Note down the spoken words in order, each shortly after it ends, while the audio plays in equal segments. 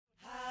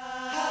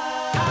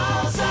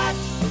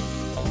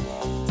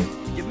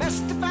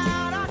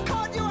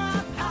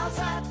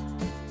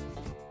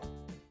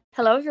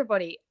Hello,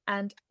 everybody,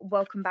 and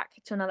welcome back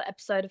to another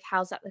episode of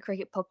How's That the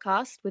Cricket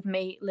podcast with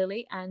me,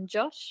 Lily, and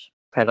Josh.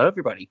 Hello,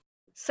 everybody.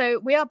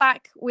 So we are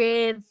back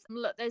with,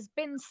 there's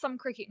been some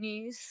cricket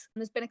news.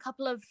 There's been a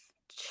couple of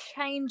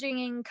changing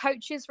in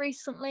coaches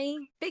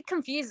recently. Bit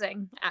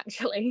confusing,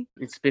 actually.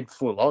 It's been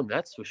full on,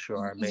 that's for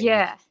sure. I mean,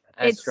 Yeah,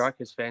 as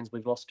Strikers fans,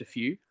 we've lost a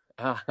few.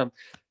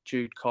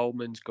 Jude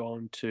Coleman's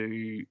gone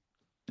to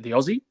the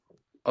Aussies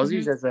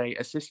as a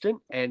assistant,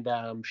 and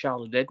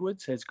Charlotte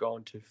Edwards has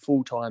gone to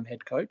full-time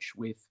head coach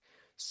with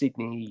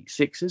Sydney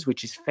Sixers,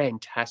 which is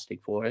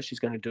fantastic for her. She's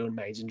going to do an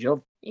amazing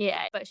job.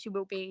 Yeah, but she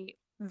will be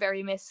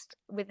very missed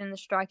within the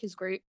Strikers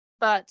group.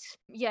 But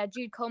yeah,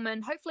 Jude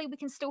Coleman, hopefully we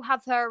can still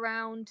have her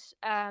around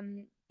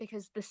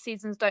because the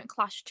seasons don't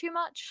clash too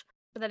much.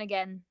 But then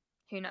again,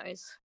 who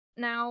knows?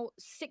 Now,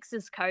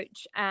 Sixers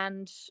coach,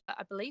 and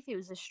I believe he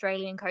was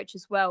Australian coach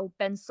as well,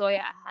 Ben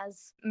Sawyer,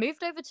 has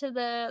moved over to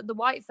the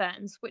White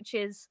Ferns, which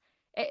is,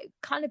 it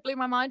kind of blew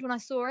my mind when I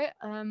saw it.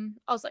 I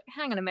was like,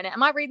 hang on a minute,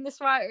 am I reading this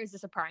right, or is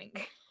this a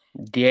prank?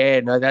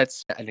 Yeah, no,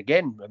 that's, and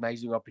again,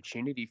 amazing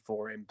opportunity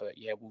for him. But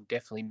yeah, we'll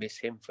definitely miss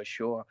him for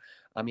sure.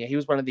 Yeah, he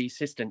was one of the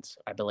assistants,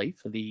 I believe,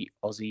 for the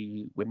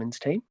Aussie women's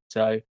team.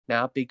 So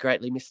now be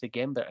greatly missed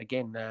again. But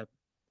again,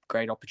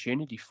 great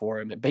opportunity for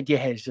him. But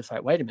yeah, it's just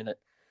like, wait a minute.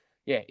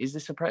 Yeah, is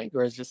this a prank,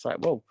 or is this like,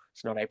 well,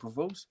 it's not April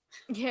Fool's?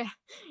 Yeah,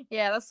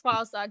 that's why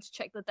I started to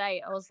check the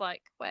date. I was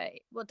like,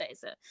 wait, what day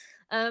is it?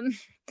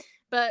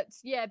 But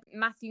yeah,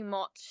 Matthew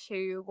Mott,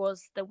 who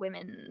was the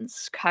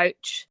women's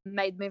coach,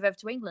 made the move over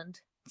to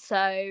England.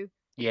 So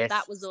yes,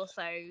 that was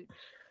also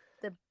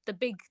the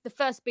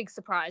first big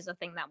surprise. I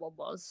think that one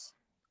was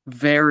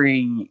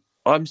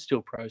I'm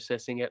still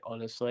processing it,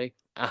 honestly.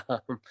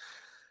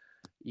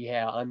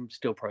 Yeah, I'm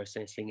still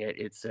processing it.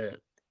 It's a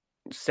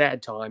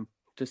sad time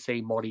to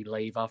see Motty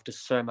leave after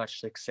so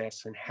much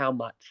success, and how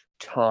much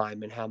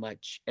time and how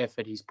much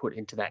effort he's put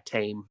into that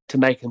team to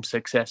make him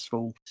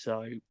successful.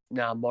 So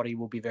now Motty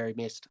will be very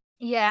missed.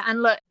 Yeah,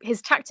 and look,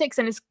 his tactics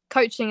and his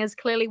coaching has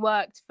clearly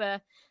worked for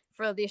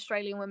the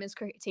Australian women's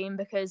cricket team,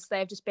 because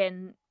they've just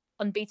been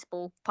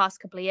unbeatable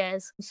past couple of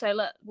years. So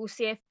look, we'll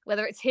see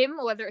whether it's him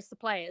or whether it's the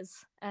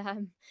players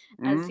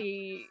as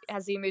he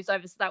moves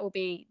over. So that will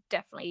be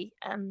definitely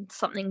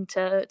something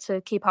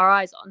to keep our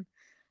eyes on.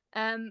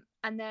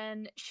 And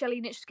then Shelley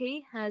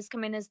Nitschke has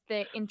come in as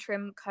the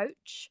interim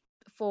coach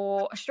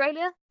for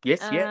Australia.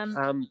 Yes,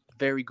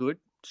 very good.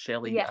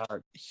 Shelley,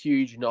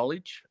 huge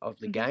knowledge of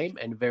the game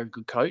and a very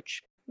good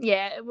coach.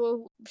 Yeah,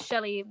 well,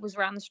 Shelley was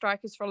around the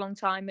Strikers for a long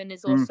time and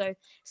is also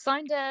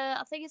signed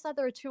I think it's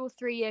either a 2 or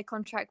 3 year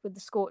contract with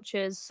the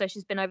Scorchers. So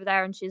she's been over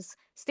there and she's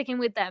sticking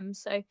with them.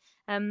 So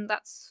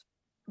that's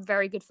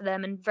very good for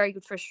them and very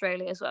good for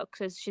Australia as well,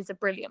 because she's a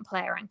brilliant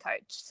player and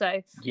coach.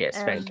 So yes,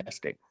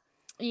 fantastic.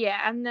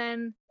 Yeah, and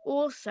then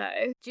also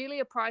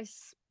Julia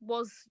Price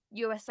was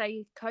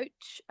USA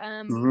coach.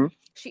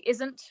 She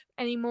isn't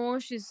anymore.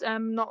 She's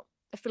not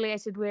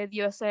affiliated with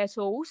USA at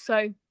all.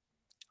 So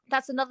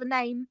that's another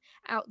name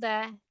out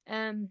there,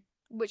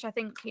 which I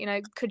think,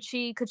 could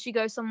she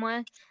go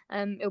somewhere?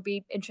 It'll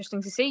be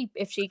interesting to see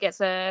if she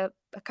gets a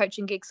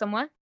coaching gig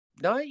somewhere.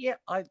 No, yeah,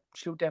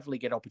 she'll definitely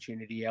get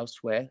opportunity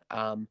elsewhere.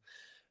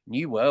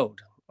 New world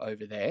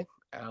over there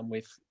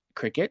with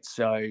cricket,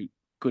 so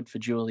good for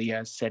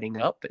Julia setting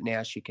up. But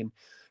now she can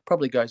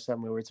probably go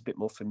somewhere where it's a bit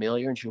more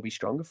familiar, and she'll be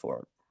stronger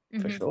for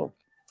it, for sure.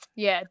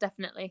 Yeah,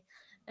 definitely.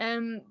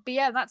 But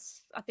yeah,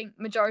 that's, I think,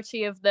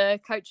 majority of the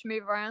coach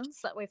move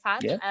arounds that we've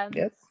had.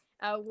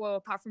 Well,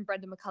 apart from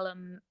Brendan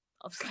McCullum,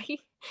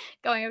 obviously,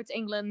 going over to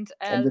England.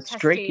 And the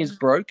streak is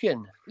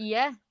broken.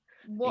 Yeah.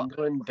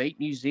 England beat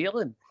New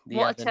Zealand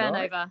what a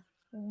turnover. night.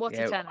 What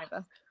a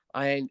turnover.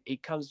 And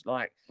it comes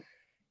like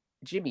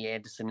Jimmy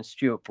Anderson and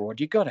Stuart Broad,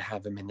 you got to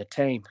have them in the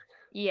team.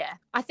 Yeah.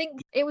 I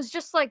think it was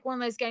just like one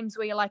of those games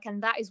where you're like,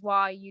 and that is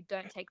why you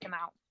don't take them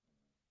out.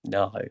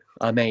 No,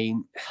 I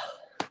mean,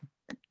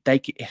 they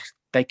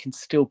can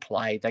still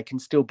play. They can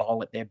still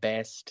bowl at their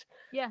best.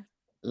 Yeah.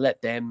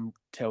 Let them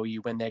tell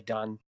you when they're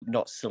done,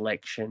 not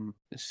selection.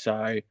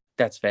 So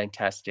that's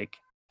fantastic.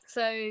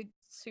 So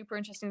super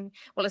interesting.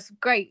 Well, it's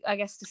great, I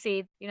guess, to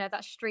see,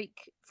 that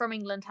streak from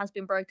England has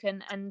been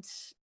broken, and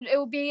it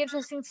will be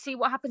interesting to see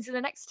what happens in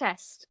the next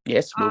test.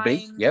 Yes, will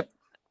be. Yep.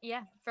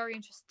 Yeah, very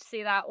interested to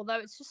see that. Although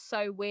it's just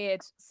so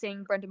weird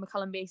seeing Brendan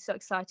McCullum be so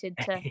excited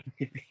to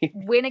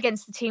win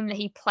against the team that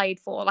he played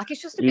for. Like,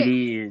 it's just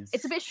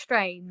it's a bit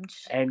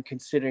strange. And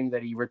considering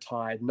that he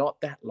retired not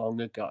that long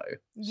ago.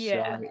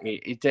 Yeah.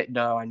 So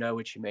no, I know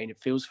what you mean.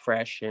 It feels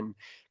fresh and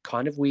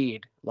kind of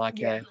weird, like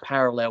a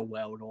parallel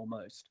world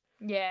almost.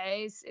 Yeah,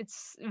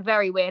 it's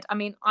very weird. I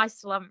mean, I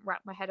still haven't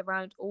wrapped my head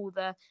around all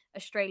the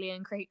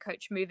Australian cricket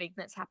coach moving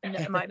that's happened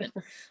at the moment.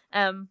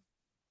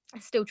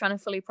 Still trying to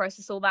fully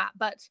process all that.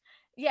 But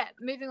yeah,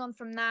 moving on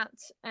from that,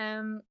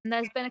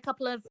 there's been a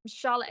couple of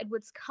Charlotte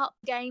Edwards Cup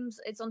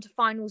games. It's on to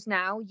finals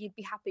now. You'd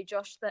be happy,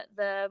 Josh, that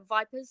the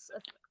Vipers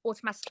are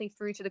automatically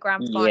through to the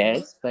grand finals.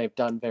 Yes, they've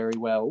done very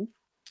well.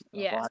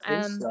 Yeah.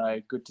 Vipers,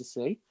 so good to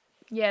see.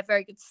 Yeah,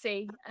 very good to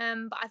see.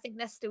 But I think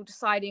they're still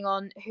deciding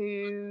on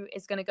who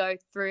is going to go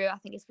through. I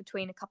think it's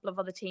between a couple of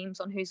other teams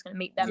on who's going to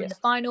meet them in the Yes.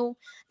 final.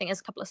 I think there's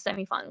a couple of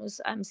semi-finals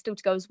still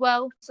to go as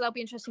well. So that'll be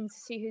interesting to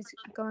see who's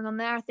going on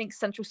there. I think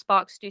Central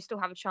Sparks do still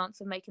have a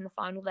chance of making the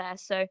final there.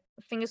 So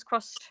fingers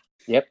crossed.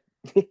 Yep.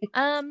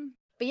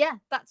 But yeah,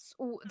 that's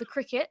all the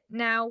cricket.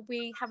 Now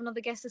we have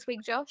another guest this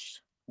week,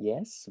 Josh.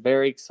 Yes,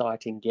 very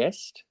exciting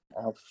guest.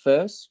 Our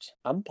first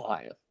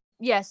umpire.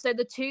 Yeah, so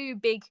the two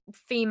big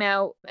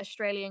female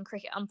Australian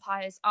cricket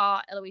umpires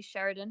are Eloise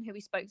Sheridan, who we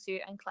spoke to,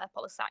 and Claire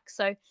Polisak.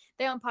 So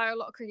they umpire a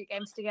lot of cricket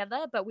games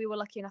together, but we were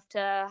lucky enough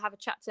to have a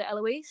chat to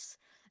Eloise,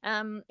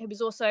 who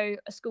was also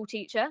a school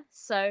teacher,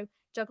 so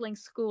juggling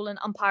school and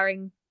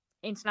umpiring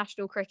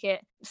international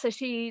cricket. So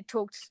she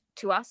talked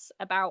to us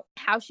about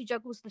how she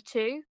juggles the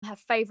two, her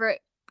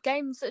favourite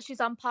games that she's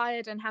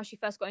umpired, and how she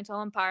first got into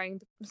umpiring.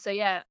 So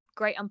yeah,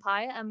 great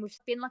umpire, and we've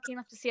been lucky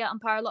enough to see her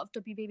umpire a lot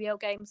of WBBL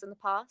games in the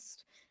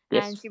past.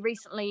 Yes. And she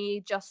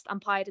recently just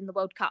umpired in the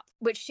World Cup,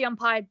 which she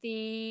umpired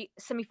the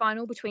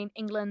semi-final between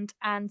England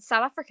and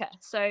South Africa.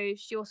 So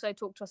she also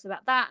talked to us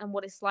about that and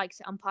what it's like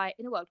to umpire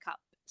in a World Cup.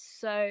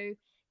 So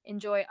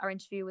enjoy our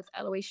interview with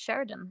Eloise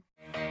Sheridan.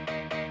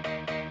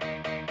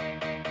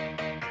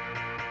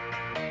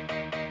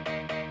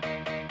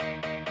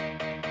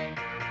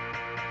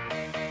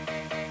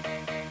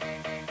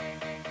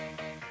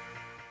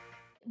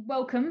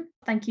 Welcome.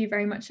 Thank you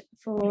very much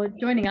for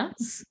joining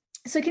us.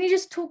 So can you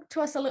just talk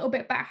to us a little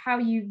bit about how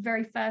you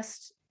very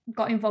first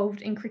got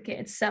involved in cricket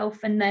itself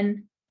and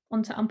then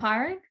onto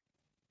umpiring?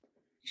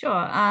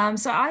 Sure.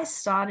 So I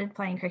started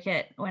playing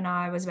cricket when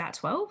I was about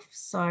 12.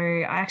 So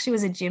I actually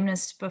was a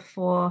gymnast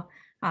before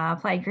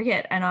playing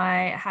cricket, and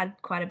I had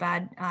quite a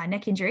bad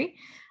neck injury.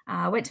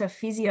 I went to a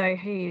physio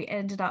who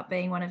ended up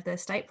being one of the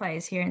state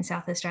players here in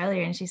South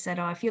Australia, and she said,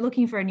 "Oh, if you're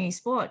looking for a new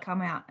sport,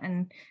 come out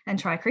and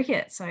try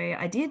cricket." So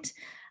I did.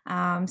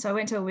 So I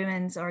went to a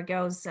women's or a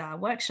girls'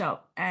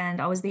 workshop,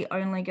 and I was the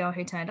only girl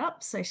who turned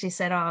up. So she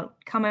said, "I'll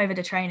come over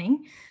to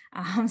training."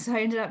 So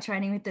I ended up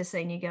training with the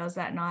senior girls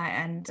that night,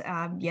 and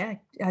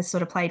I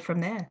sort of played from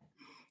there.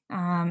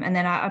 And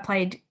then I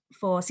played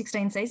for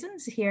 16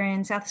 seasons here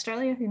in South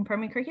Australia in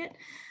Premier Cricket.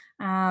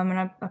 And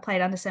I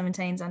played under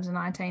 17s, under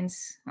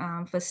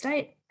 19s for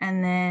state,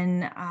 and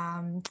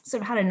then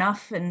sort of had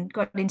enough and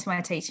got into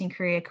my teaching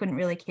career, couldn't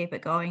really keep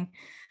it going.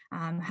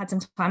 Had some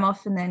time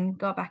off and then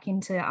got back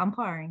into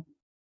umpiring.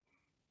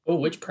 Oh,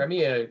 which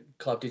Premier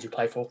club did you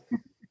play for?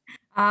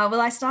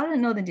 Well, I started at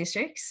Northern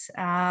Districts,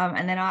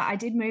 and then I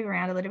did move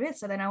around a little bit.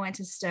 So then I went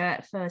to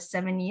Sturt for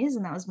 7 years,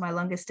 and that was my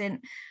longest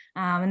stint.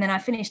 And then I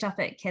finished up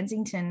at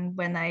Kensington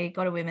when they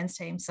got a women's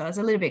team. So I was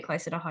a little bit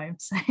closer to home.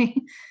 So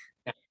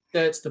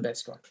That's the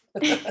best one.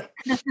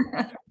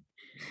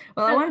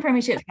 Well, I won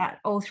premierships at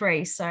all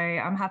three, so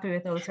I'm happy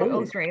with all three. Ooh.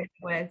 All three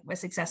were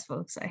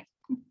successful. So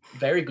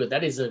Very good.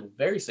 That is a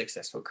very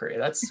successful career.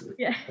 That's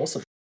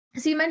awesome.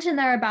 So you mentioned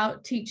there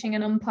about teaching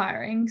and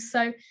umpiring.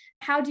 So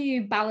how do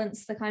you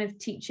balance the kind of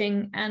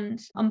teaching and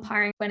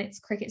umpiring when it's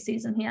cricket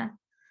season here?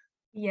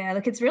 Yeah,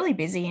 look, it's really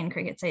busy in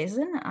cricket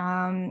season.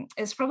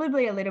 It's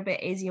probably a little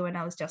bit easier when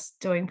I was just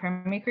doing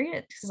Premier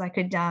Cricket because I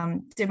could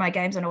do my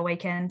games on a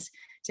weekend,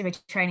 do my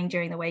training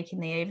during the week in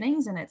the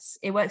evenings, and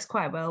it works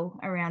quite well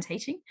around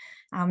teaching.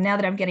 Now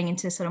that I'm getting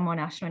into sort of more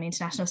national and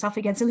international stuff,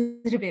 it gets a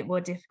little bit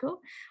more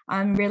difficult.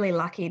 I'm really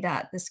lucky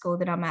that the school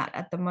that I'm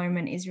at the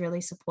moment is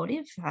really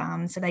supportive.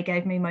 So they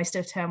gave me most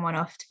of term one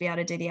off to be able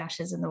to do the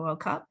Ashes and the World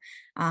Cup.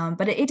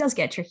 But it does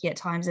get tricky at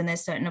times, and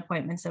there's certain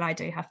appointments that I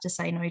do have to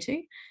say no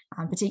to,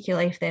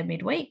 particularly if they're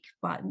midweek,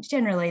 but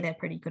generally they're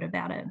pretty good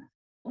about it.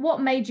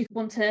 What made you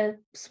want to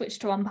switch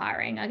to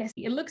umpiring? I guess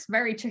it looks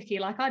very tricky.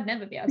 Like I'd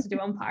never be able to do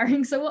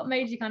umpiring. So what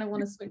made you kind of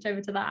want to switch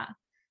over to that?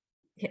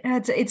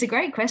 Yeah, it's a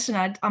great question.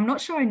 I'm not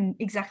sure I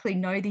exactly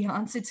know the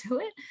answer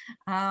to it.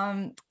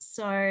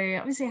 So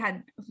obviously I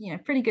had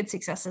pretty good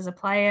success as a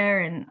player,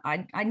 and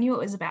I knew it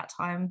was about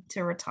time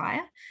to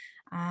retire.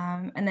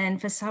 And then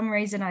for some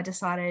reason I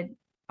decided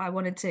I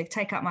wanted to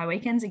take up my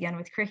weekends again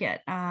with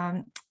cricket.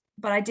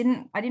 But I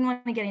didn't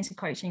want to get into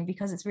coaching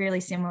because it's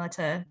really similar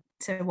to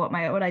what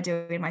I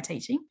do in my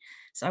teaching.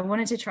 So I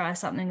wanted to try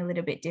something a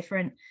little bit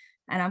different.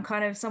 And I'm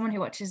kind of someone who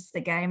watches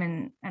the game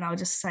and I'll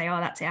just say, oh,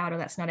 that's out or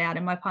that's not out.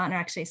 And my partner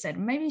actually said,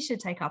 maybe you should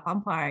take up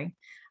umpiring.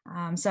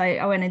 So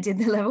I went and did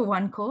the level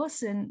 1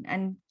 course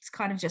and it's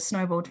kind of just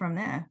snowballed from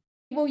there.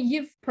 Well,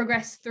 you've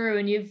progressed through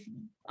and you've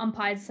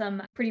umpired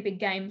some pretty big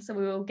games, so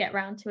we will get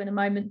round to in a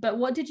moment. But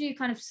what did you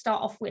kind of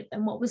start off with,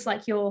 and what was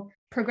like your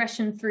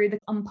progression through the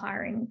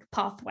umpiring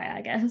pathway,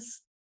 I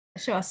guess?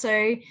 Sure.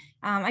 So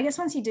I guess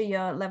once you do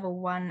your level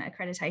 1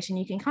 accreditation,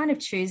 you can kind of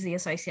choose the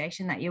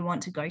association that you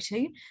want to go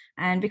to.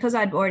 And because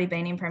I'd already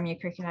been in Premier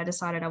Cricket, I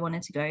decided I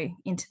wanted to go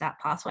into that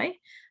pathway.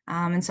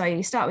 And so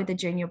you start with the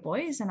junior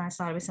boys, and I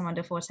started with some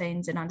under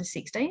 14s and under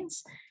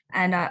 16s.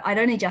 And I'd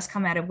only just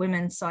come out of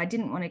women's, so I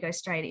didn't want to go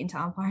straight into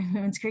umpiring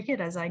women's cricket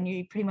as I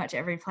knew pretty much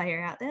every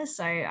player out there.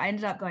 So I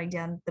ended up going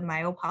down the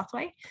male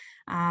pathway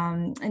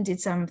and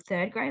did some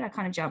third grade. I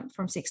kind of jumped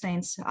from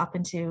 16s up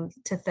into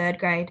third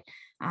grade.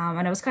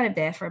 And I was kind of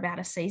there for about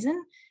a season.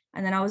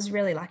 And then I was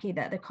really lucky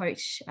that the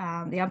coach,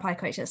 the umpire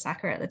coach at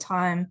Saka at the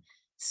time,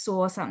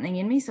 saw something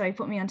in me. So he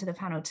put me onto the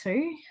panel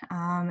too.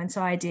 And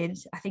so I did,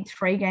 I think,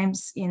 3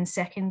 games in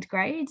second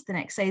grade the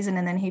next season.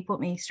 And then he put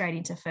me straight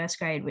into first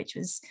grade, which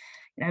was,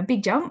 a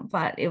big jump,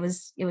 but it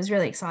was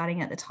really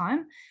exciting at the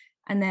time.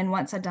 And then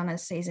once I'd done a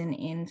season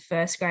in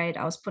first grade,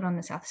 I was put on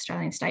the South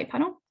Australian state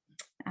panel.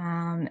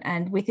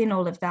 And within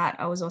all of that,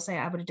 I was also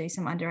able to do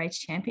some underage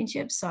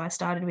championships. So I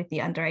started with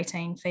the under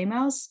 18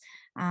 females,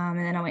 and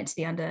then I went to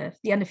the under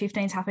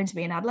 15s, happened to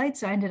be in Adelaide.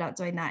 So I ended up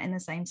doing that in the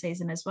same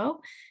season as well.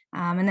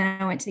 And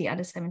then I went to the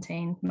under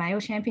 17 male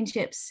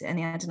championships and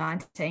the under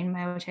 19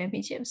 male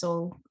championships,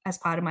 all as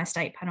part of my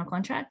state panel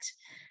contract.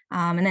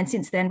 And then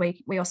since then,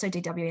 we also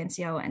did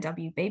WNCL and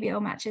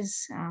WBBL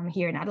matches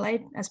here in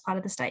Adelaide as part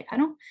of the state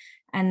panel.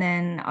 And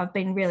then I've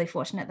been really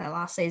fortunate that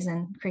last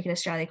season, Cricket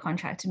Australia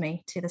contracted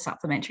me to the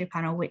supplementary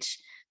panel, which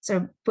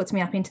sort of puts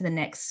me up into the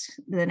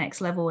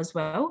next level as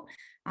well.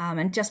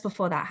 And just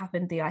before that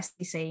happened, the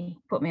ICC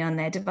put me on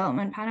their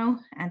development panel.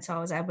 And so I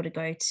was able to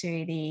go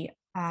to the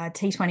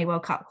T20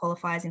 World Cup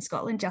qualifiers in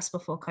Scotland just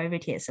before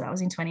COVID hit. So that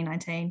was in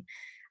 2019.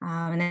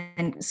 And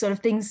then sort of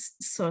things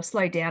sort of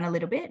slowed down a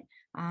little bit.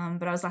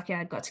 But I was lucky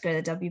I got to go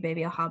to the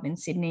WBBL hub in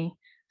Sydney,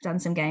 done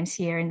some games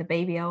here in the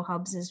BBL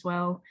hubs as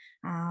well.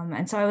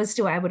 And so I was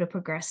still able to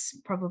progress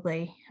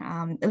probably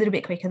a little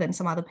bit quicker than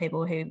some other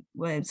people who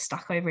were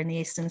stuck over in the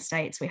eastern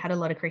states. We had a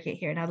lot of cricket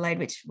here in Adelaide,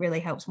 which really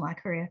helped my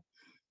career.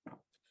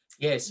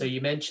 Yeah, so you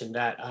mentioned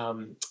that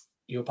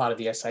you were part of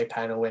the SA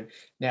panel, and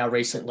now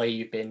recently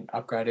you've been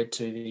upgraded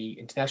to the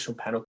international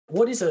panel.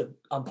 What is an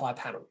umpire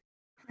panel?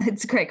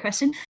 It's a great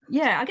question.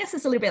 Yeah, I guess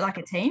it's a little bit like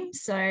a team.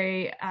 So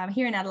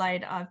here in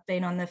Adelaide, I've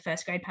been on the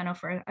first grade panel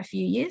for a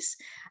few years.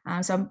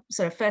 So I'm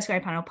sort of first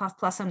grade panel,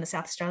 plus I'm the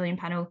South Australian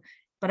panel,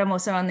 but I'm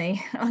also on the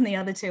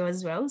other 2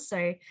 as well.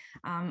 So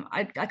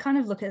I kind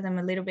of look at them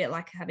a little bit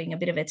like having a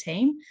bit of a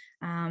team.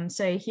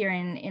 So here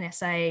in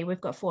SA,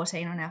 we've got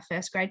 14 on our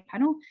first grade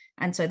panel.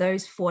 And so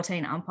those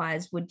 14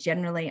 umpires would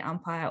generally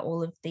umpire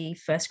all of the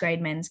first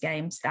grade men's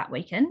games that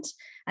weekend.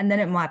 And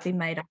then it might be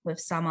made up of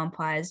some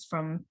umpires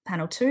from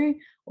panel 2,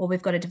 or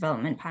we've got a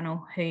development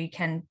panel who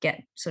can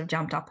get sort of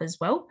jumped up as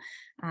well.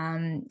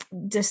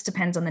 Just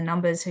depends on the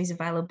numbers, who's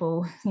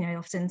available.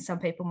 Often some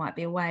people might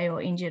be away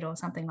or injured or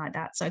something like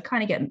that. So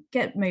kind of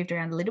get moved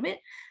around a little bit.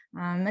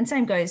 And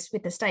same goes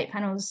with the state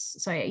panels.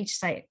 So each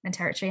state and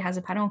territory has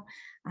a panel.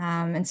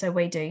 And so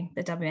we do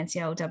the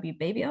WNCL,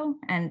 WBBL.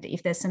 And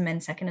if there's some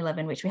men's second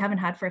 11, which we haven't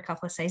had for a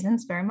couple of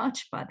seasons very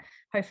much, but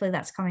hopefully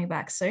that's coming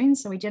back soon.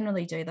 So we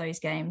generally do those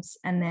games.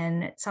 And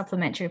then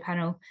supplementary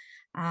panel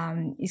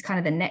is kind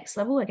of the next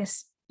level. I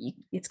guess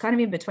it's kind of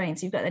in between.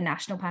 So you've got the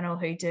national panel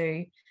who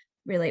do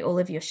really all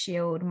of your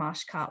Shield,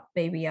 Marsh Cup,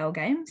 BBL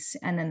games,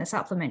 and then the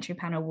supplementary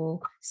panel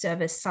will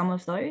service some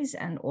of those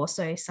and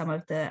also some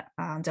of the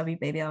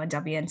WBBL and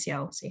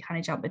WNCL. So you kind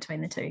of jump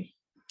between the 2.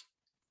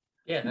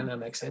 Yeah, no, that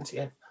makes sense.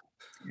 Yeah.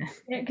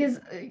 Because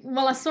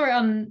I saw it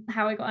on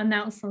how it got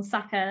announced on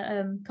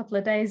Saka a couple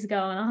of days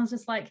ago, and I was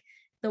just like,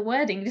 the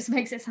wording just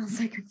makes it sound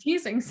so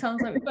confusing. So I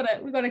was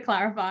like, we've got to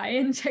clarify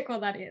and check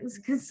what that is,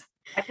 because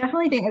I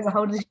definitely think there's a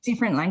whole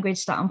different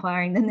language to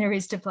umpiring than there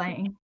is to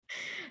playing.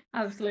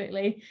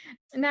 Absolutely.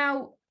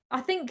 Now, I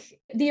think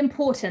the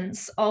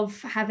importance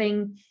of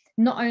having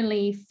not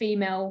only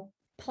female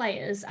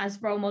players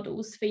as role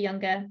models for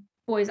younger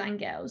boys and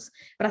girls,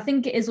 but I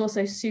think it is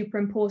also super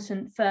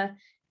important for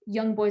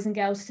young boys and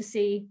girls to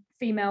see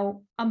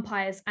female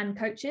umpires and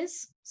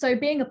coaches. So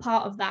being a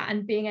part of that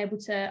and being able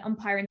to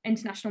umpire in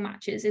international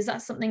matches, is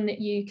that something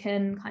that you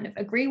can kind of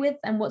agree with?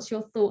 And what's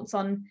your thoughts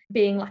on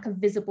being like a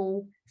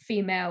visible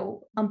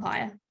female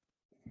umpire?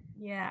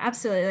 Yeah,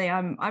 absolutely.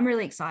 I'm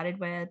really excited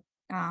where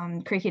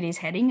cricket is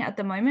heading at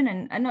the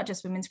moment, and not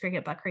just women's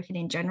cricket, but cricket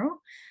in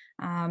general.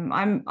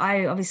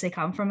 I obviously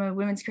come from a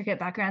women's cricket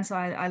background, so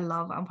I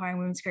love umpiring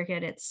women's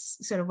cricket. It's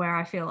sort of where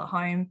I feel at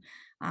home.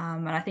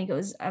 And I think it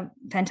was a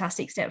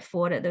fantastic step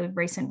forward at the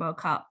recent World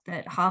Cup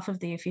that half of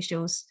the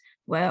officials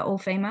were all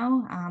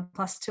female,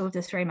 plus 2 of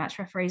the 3 match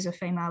referees were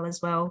female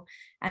as well.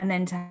 And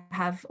then to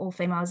have all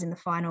females in the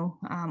final,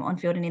 on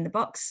field and in the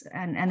box,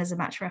 and as a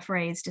match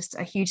referee is just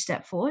a huge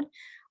step forward.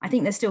 I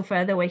think there's still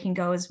further we can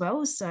go as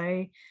well.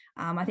 So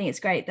I think it's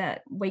great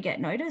that we get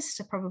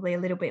noticed probably a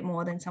little bit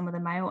more than some of the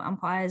male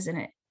umpires,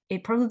 and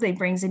it probably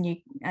brings a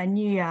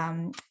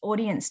new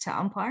audience to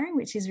umpiring,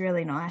 which is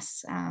really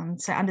nice.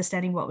 So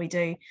understanding what we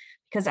do,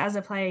 because as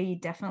a player, you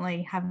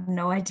definitely have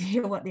no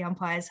idea what the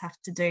umpires have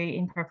to do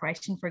in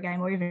preparation for a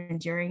game or even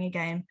during a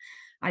game.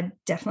 I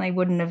definitely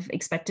wouldn't have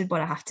expected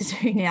what I have to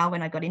do now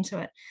when I got into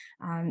it.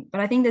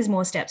 But I think there's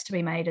more steps to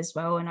be made as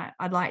well. And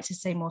I'd like to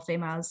see more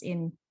females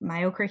in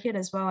male cricket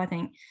as well. I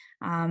think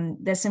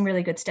there's some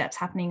really good steps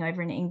happening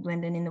over in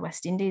England and in the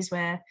West Indies,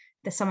 where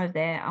there's some of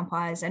their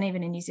umpires, and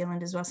even in New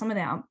Zealand as well, some of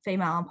their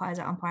female umpires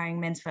are umpiring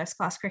men's first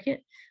class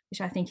cricket,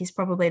 which I think is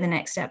probably the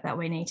next step that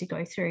we need to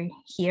go through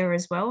here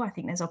as well. I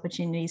think there's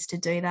opportunities to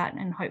do that,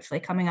 and hopefully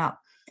coming up.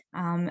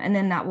 And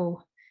then that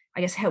will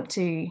I guess, help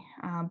to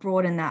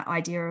broaden that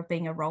idea of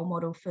being a role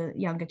model for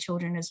younger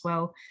children as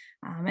well.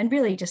 And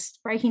really just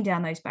breaking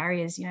down those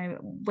barriers.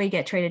 We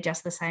get treated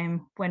just the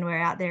same when we're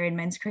out there in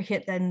men's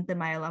cricket than the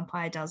male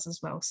umpire does as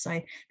well.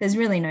 So there's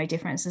really no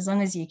difference. As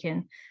long as you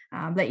can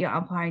let your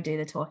umpiring do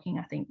the talking,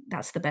 I think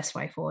that's the best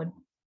way forward.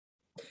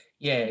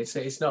 Yeah,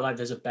 it's not like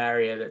there's a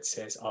barrier that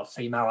says, oh,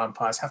 female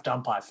umpires have to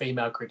umpire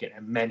female cricket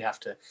and men have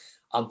to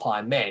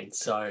umpire men.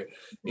 So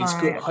it's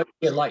good. Right.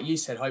 Like you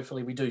said,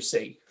 hopefully we do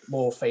see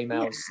more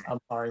females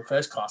umpiring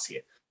first class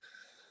here.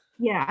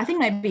 Yeah, I think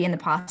maybe in the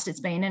past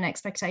it's been an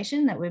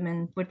expectation that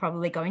women would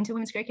probably go into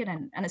women's cricket,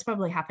 and it's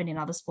probably happened in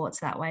other sports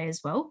that way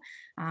as well.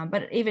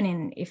 But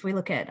even if we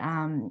look at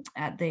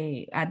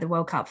the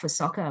World Cup for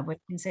soccer, we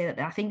can see that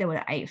I think there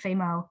were 8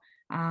 female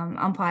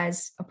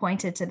umpires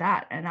appointed to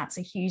that, and that's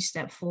a huge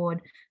step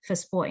forward for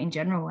sport in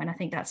general. And I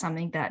think that's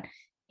something that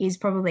is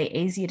probably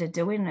easier to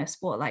do in a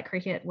sport like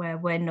cricket, where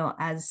we're not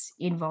as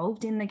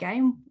involved in the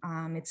game.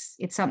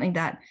 It's something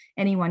that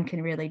anyone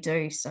can really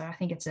do. So I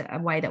think it's a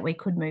way that we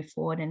could move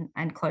forward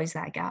and close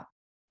that gap.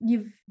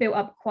 You've built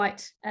up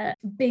quite a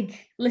big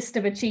list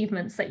of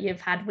achievements that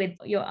you've had with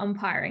your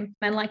umpiring.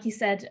 And like you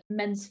said,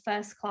 men's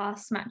first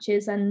class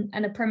matches and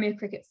a Premier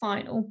Cricket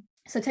final.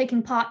 So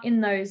taking part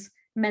in those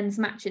men's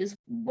matches,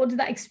 what did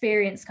that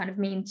experience kind of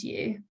mean to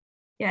you?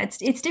 Yeah,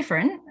 it's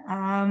different.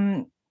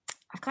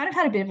 I've kind of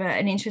had a bit of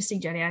an interesting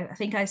journey. I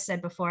think I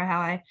said before how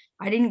I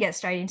didn't get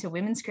straight into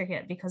women's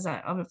cricket because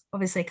I've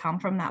obviously come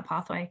from that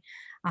pathway.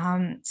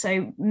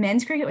 So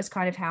men's cricket was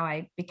kind of how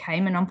I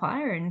became an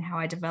umpire and how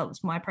I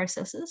developed my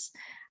processes.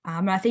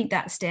 And I think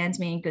that stands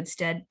me in good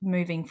stead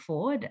moving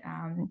forward.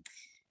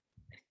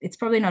 It's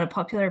probably not a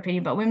popular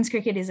opinion, but women's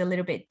cricket is a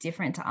little bit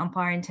different to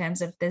umpire in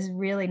terms of there's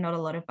really not a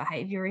lot of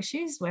behaviour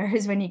issues,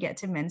 whereas when you get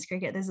to men's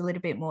cricket, there's a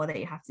little bit more that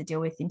you have to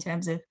deal with in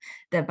terms of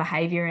the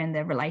behaviour and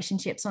the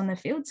relationships on the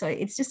field. So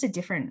it's just a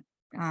different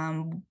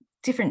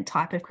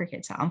type of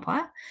cricket to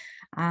umpire.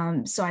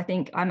 So I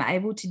think I'm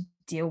able to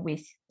deal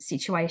with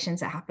situations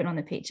that happen on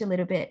the pitch a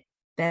little bit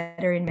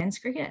better in men's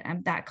cricket,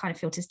 and that kind of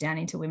filters down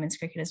into women's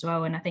cricket as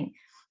well. And I think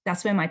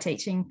that's where my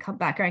teaching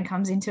background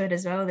comes into it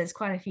as well. There's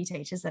quite a few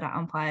teachers that are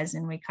umpires,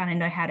 and we kind of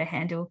know how to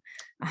handle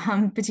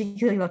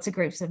particularly lots of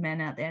groups of men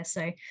out there.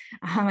 So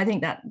I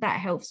think that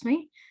helps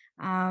me.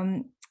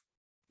 I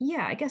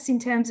guess in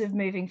terms of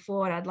moving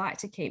forward, I'd like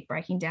to keep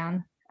breaking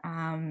down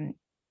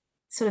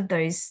sort of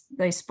those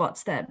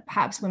spots that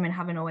perhaps women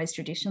haven't always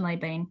traditionally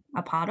been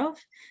a part of.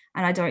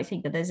 And I don't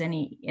think that there's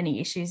any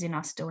issues in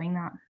us doing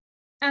that.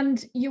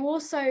 And you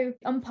also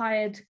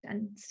umpired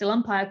and still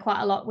umpire quite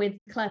a lot with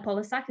Claire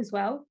Polisak as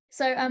well.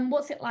 So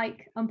what's it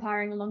like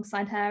umpiring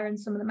alongside her and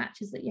some of the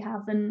matches that you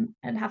have and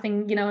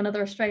having,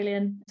 another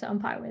Australian to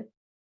umpire with?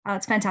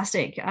 It's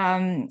fantastic.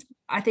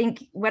 I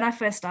think when I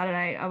first started,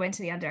 I went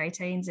to the under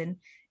 18s, and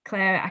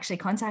Claire actually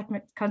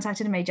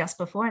contacted me just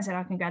before and said,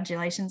 "Oh,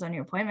 congratulations on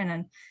your appointment."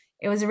 And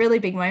it was a really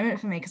big moment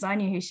for me because I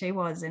knew who she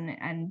was,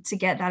 and to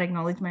get that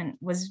acknowledgement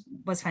was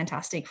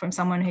fantastic from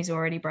someone who's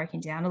already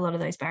broken down a lot of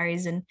those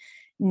barriers. And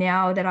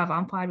now that I've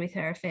umpired with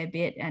her a fair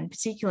bit, and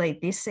particularly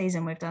this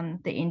season, we've done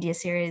the India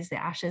series,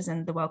 the Ashes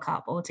and the World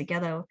Cup all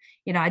together,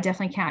 I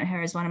definitely count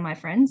her as one of my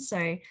friends.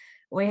 So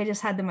we had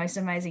just had the most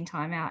amazing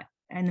time out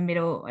in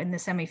the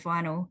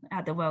semi-final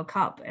at the World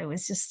Cup. It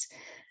was just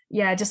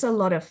a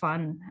lot of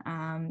fun,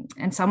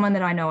 and someone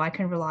that I know I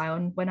can rely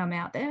on when I'm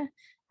out there.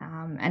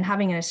 And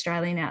having an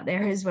Australian out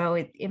there as well,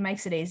 it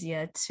makes it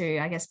easier to,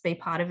 I guess, be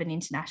part of an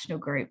international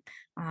group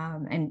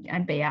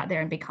and be out there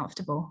and be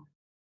comfortable.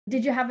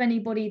 Did you have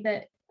anybody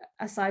that,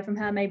 aside from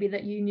her, maybe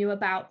that you knew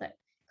about that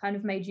kind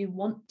of made you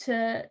want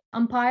to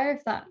umpire,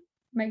 if that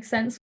makes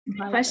sense?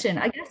 Good question.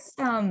 I guess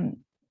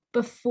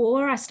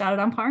before I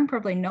started umpiring,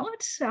 probably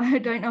not. I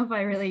don't know if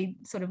I really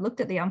sort of looked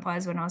at the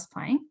umpires when I was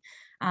playing.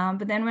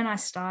 But then when I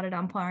started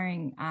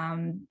umpiring,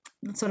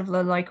 sort of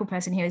the local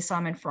person here is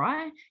Simon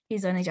Fry.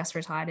 He's only just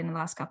retired in the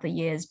last couple of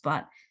years,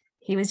 but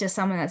he was just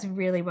someone that's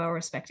really well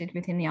respected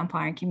within the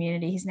umpiring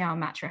community. He's now a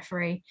match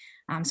referee,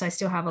 so I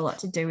still have a lot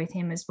to do with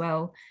him as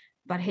well.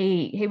 But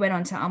he went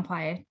on to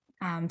umpire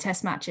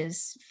test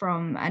matches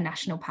from a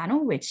national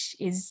panel, which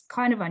is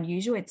kind of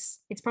unusual.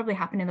 It's probably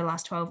happened in the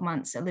last 12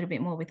 months a little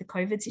bit more with the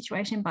COVID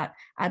situation, but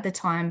at the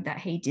time that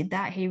he did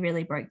that, he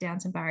really broke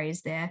down some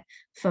barriers there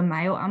for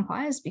male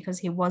umpires because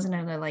he wasn't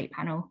an elite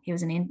panel. He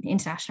was an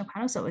international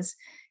panel. So it was,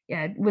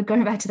 we're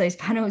going back to those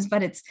panels,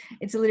 but it's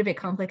a little bit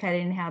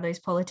complicated in how those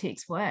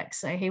politics work.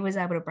 So he was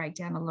able to break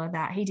down a lot of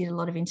that. He did a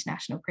lot of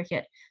international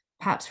cricket,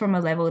 perhaps from a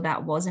level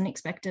that wasn't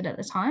expected at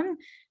the time.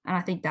 And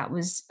I think that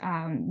was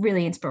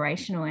really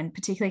inspirational, and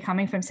particularly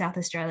coming from South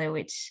Australia,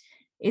 which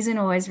isn't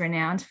always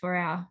renowned for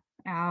our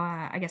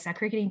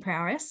cricketing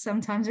prowess.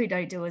 Sometimes we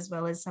don't do as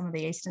well as some of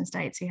the eastern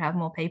states who have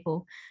more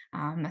people.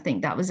 I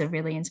think that was a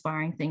really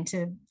inspiring thing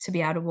to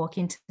be able to walk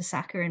into the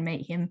Saka and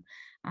meet him,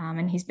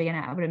 and he's been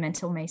able to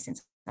mentor me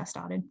since I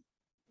started.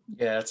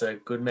 Yeah, that's a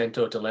good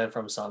mentor to learn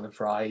from, Simon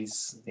Fry.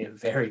 He's a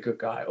very good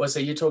guy. Also,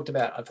 you talked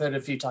about, I've heard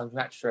a few times,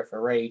 match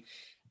referee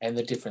and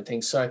the different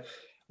things. So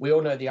we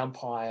all know the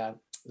umpire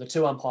the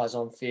 2 umpires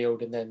on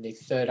field and then the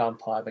 3rd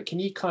umpire. But can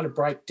you kind of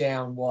break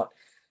down what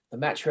the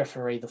match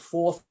referee, the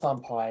 4th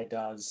umpire,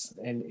 does,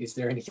 and is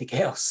there anything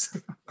else?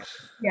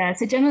 Yeah,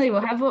 so generally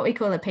we'll have what we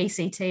call a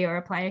PCT, or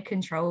a player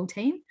control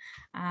team.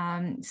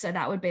 So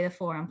that would be the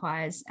 4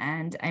 umpires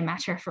and a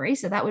match referee.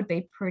 So that would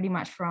be pretty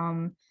much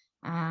from,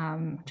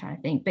 I'm trying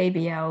to think,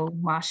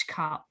 BBL, Marsh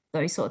Cup,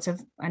 those sorts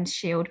of, and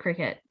Shield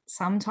cricket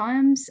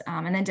sometimes.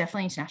 And then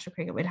definitely international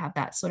cricket would have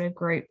that sort of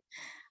group.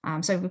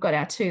 So we've got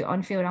our 2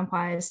 on-field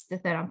umpires, the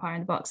 3rd umpire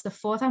in the box. The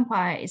 4th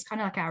umpire is kind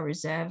of like our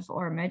reserve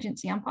or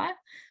emergency umpire,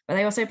 but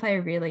they also play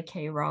a really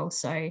key role.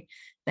 So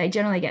they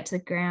generally get to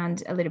the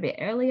ground a little bit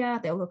earlier.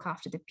 They'll look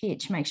after the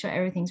pitch, make sure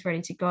everything's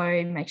ready to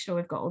go, make sure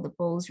we've got all the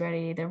balls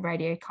ready, the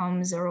radio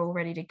comms are all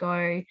ready to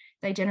go.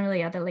 They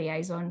generally are the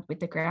liaison with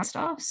the ground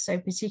staff. So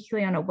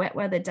particularly on a wet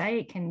weather day,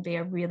 it can be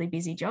a really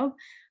busy job.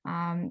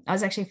 I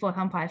was actually 4th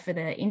umpire for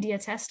the India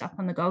test up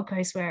on the Gold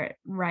Coast, where it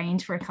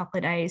rained for a couple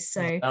of days.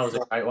 So that was a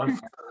great one.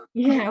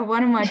 Yeah,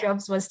 one of my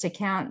jobs was to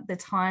count the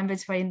time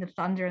between the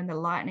thunder and the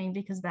lightning,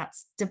 because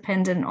that's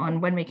dependent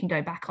on when we can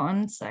go back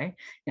on. So,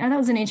 that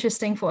was an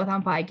interesting 4th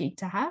umpire gig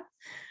to have.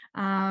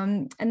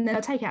 And then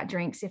I'll take out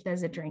drinks if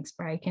there's a drinks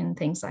break and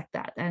things like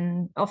that.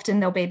 And often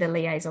there'll be the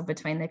liaison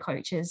between the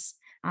coaches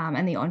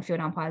and the on-field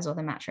umpires or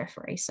the match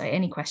referee. So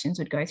any questions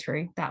would go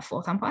through that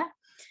 4th umpire.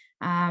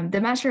 The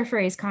match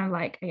referee is kind of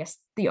like, I guess,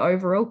 the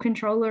overall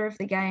controller of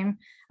the game.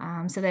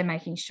 So they're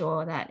making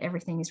sure that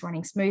everything is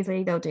running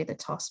smoothly. They'll do the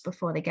toss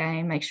before the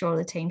game, make sure all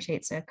the team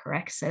sheets are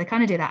correct. So they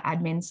kind of do that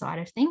admin side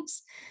of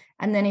things.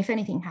 And then if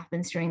anything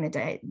happens during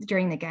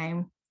the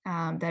game,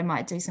 they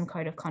might do some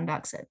code of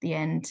conducts at the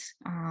end.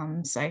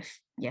 So if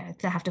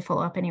they have to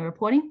follow up any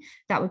reporting,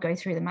 that would go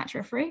through the match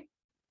referee.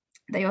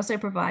 They also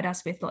provide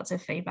us with lots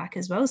of feedback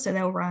as well. So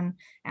they'll run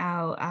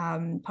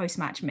our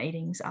post-match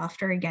meetings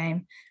after a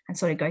game and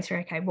sort of go through,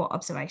 okay, what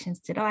observations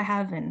did I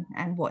have and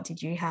what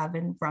did you have,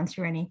 and run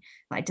through any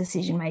like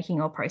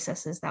decision-making or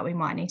processes that we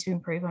might need to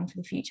improve on for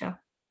the future.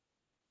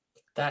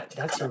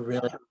 That's a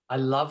really, I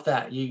love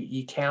that.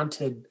 You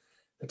counted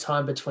the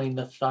time between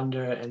the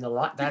thunder and the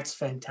light. That's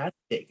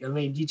fantastic. I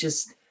mean,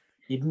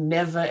 you'd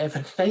never ever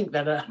think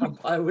that an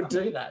umpire would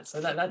do that.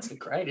 So that's a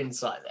great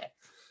insight there.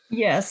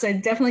 Yeah, so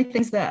definitely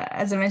things that,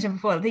 as I mentioned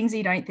before, things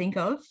you don't think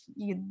of,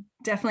 you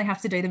definitely have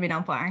to do them in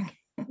umpiring.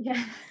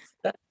 Yeah.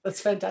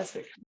 That's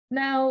fantastic.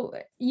 Now,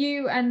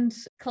 you and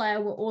Claire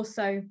were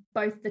also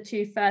both the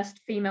 2 first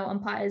female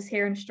umpires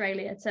here in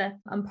Australia to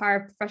umpire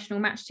a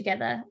professional match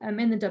together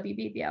in the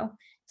WBBL.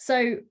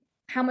 So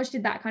how much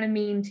did that kind of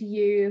mean to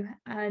you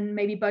and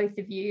maybe both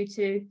of you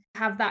to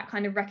have that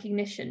kind of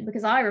recognition?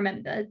 Because I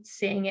remember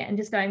seeing it and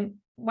just going,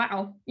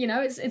 wow,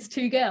 it's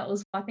 2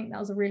 girls. I think that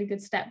was a really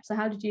good step. So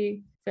how did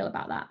you feel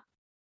about that?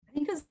 I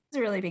think it was a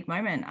really big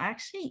moment. I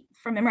actually,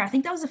 from memory, I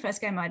think that was the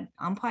first game I'd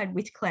umpired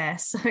with Claire.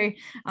 So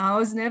I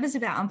was nervous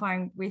about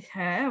umpiring with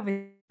her,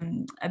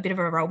 with a bit of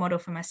a role model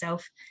for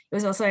myself. It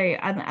was also,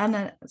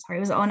 it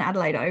was on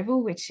Adelaide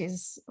Oval, which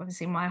is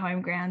obviously my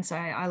home ground. So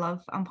I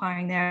love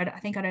umpiring there. I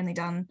think I'd only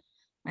done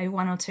maybe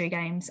 1 or 2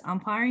 games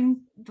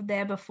umpiring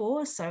there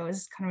before. So it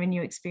was kind of a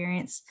new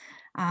experience.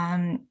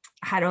 I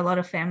had a lot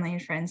of family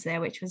and friends there,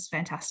 which was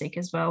fantastic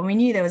as well. We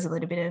knew there was a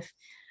little bit of,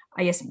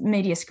 I guess,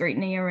 media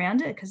scrutiny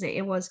around it, because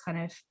it was kind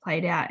of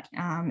played out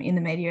in the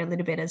media a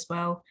little bit as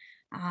well.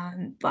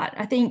 But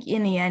I think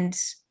in the end,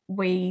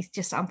 we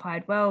just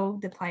umpired well.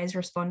 The players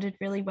responded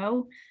really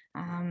well.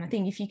 I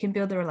think if you can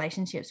build the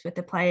relationships with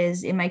the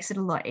players, it makes it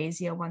a lot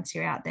easier once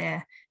you're out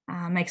there,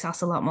 makes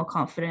us a lot more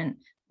confident.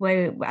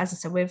 As I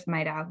said, we've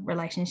made our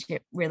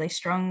relationship really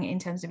strong in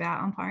terms of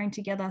our umpiring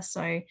together.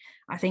 So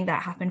I think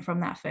that happened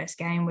from that first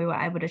game. We were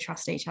able to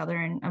trust each other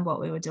and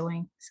what we were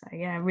doing. So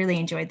yeah, I really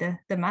enjoyed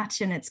the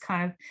match, and it's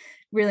kind of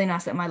really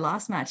nice that my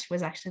last match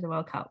was actually the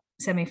World Cup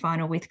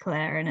semi-final with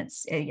Claire, and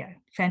it's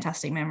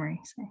fantastic memory.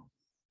 So.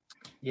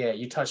 Yeah,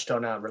 you touched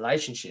on our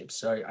relationships.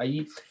 So are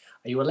you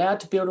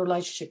allowed to build a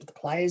relationship with the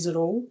players at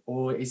all,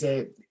 or is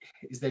there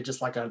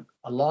just like a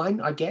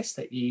line, I guess,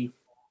 that you?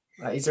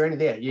 Is there any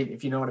there,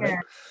 if you know what I mean?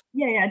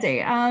 Yeah, I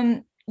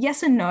do.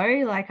 Yes and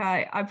no. Like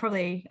I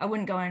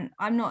wouldn't go and,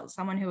 I'm not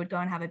someone who would go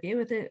and have a beer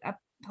with a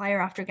player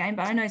after a game,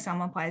 but I know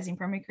some umpires in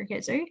Premier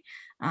Cricket do.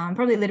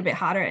 Probably a little bit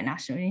harder at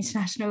national and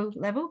international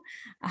level.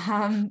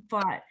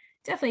 But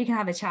definitely you can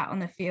have a chat on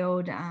the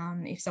field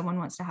if someone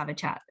wants to have a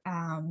chat,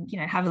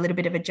 have a little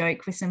bit of a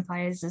joke with some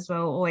players as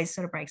well. Always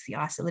sort of breaks the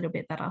ice a little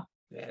bit better.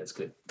 Yeah, it's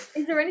good.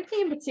 Is there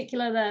anything in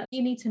particular that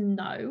you need to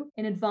know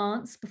in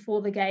advance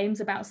before the games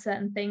about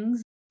certain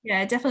things?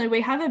 Yeah, definitely.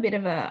 We have a bit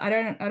of I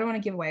don't want to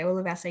give away all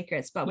of our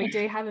secrets, but we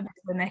do have a bit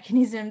of a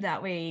mechanism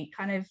that we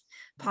kind of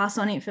pass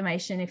on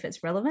information if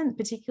it's relevant,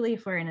 particularly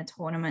if we're in a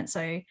tournament.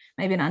 So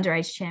maybe an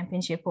underage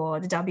championship or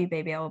the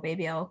WBBL or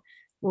BBL,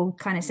 we'll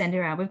kind of send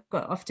around. We've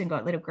often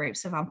got little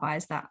groups of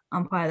umpires that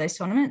umpire those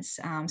tournaments.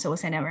 So we'll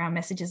send out around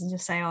messages and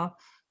just say,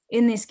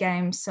 in this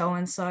game,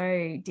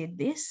 so-and-so did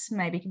this,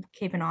 maybe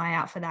keep an eye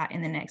out for that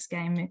in the next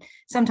game.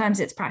 Sometimes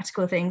it's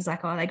practical things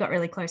like, oh, they got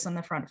really close on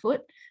the front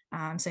foot,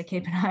 so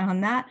keep an eye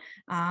on that.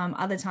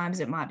 Other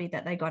times it might be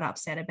that they got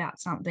upset about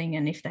something,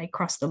 and if they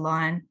cross the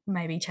line,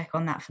 maybe check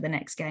on that for the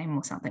next game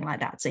or something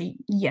like that. So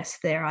yes,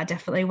 there are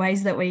definitely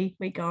ways that we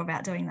go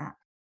about doing that.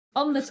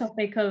 On the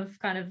topic of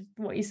kind of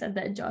what you said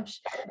there,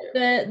 Josh,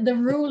 the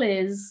rule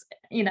is,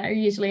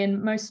 usually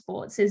in most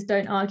sports, is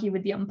don't argue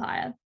with the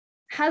umpire.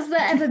 Has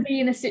there ever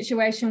been a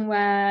situation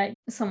where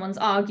someone's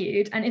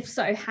argued? And if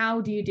so,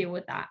 how do you deal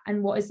with that?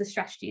 And what is the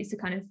strategies to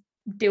kind of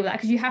deal with that?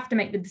 Because you have to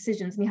make the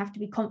decisions and you have to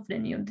be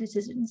confident in your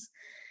decisions.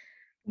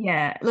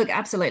 Yeah, look,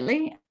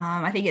 absolutely.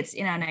 I think it's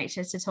in our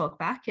nature to talk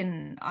back,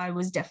 and I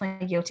was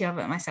definitely guilty of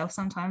it myself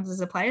sometimes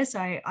as a player. So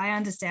I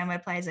understand where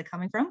players are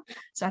coming from.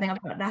 So I think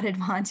I've got that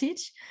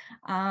advantage.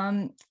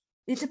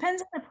 It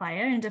depends on the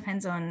player and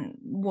depends on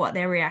what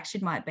their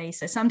reaction might be.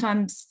 So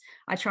sometimes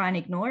I try and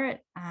ignore it,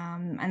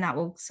 and that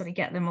will sort of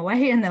get them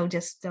away, and they'll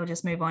just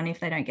move on if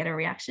they don't get a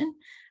reaction.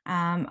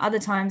 Other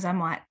times I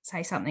might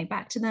say something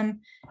back to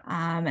them,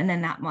 and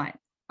then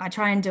I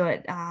try and do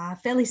it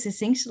fairly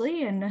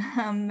succinctly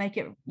and make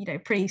it,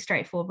 pretty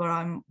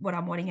straightforward what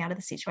I'm wanting out of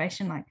the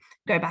situation, like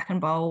go back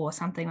and bowl or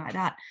something like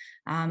that.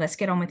 Let's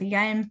get on with the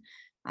game.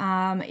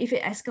 If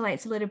it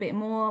escalates a little bit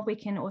more, we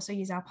can also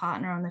use our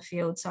partner on the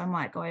field. So I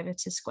might go over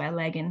to square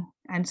leg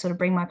and sort of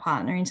bring my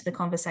partner into the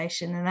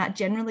conversation, and that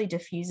generally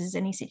diffuses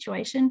any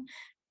situation.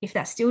 If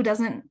that still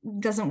doesn't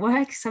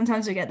work,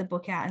 sometimes we get the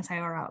book out and say,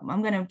 all right,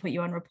 I'm going to put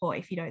you on report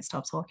if you don't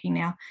stop talking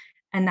now.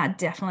 And that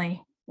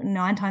definitely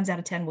 9 times out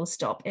of 10 will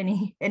stop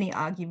any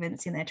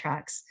arguments in their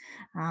tracks.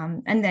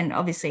 And then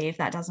obviously if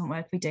that doesn't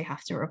work, we do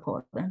have to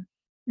report them.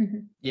 Mm-hmm.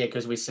 Yeah,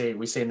 because we see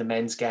in the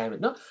men's game,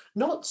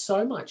 not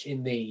so much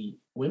in the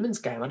women's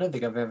game. I don't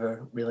think I've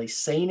ever really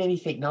seen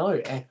anything.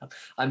 No,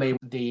 I mean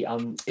the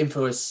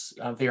infamous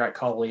Virat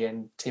Kohli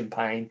and Tim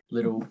Payne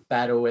little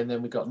battle, and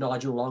then we got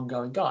Nigel Long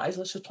going, guys,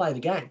 let's just play the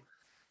game.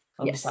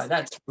 I'm just like,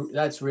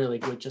 that's really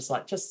good. Just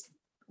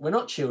we're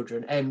not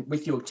children, and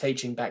with your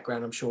teaching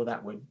background, I'm sure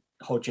that would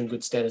hold you in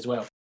good stead as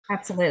well.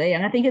 Absolutely.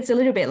 And I think it's a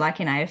little bit like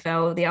in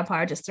AFL, the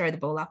umpire just throw the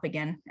ball up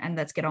again and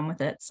let's get on with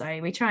it. So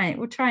we'll try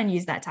and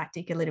use that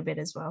tactic a little bit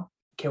as well.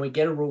 Can we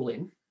get a rule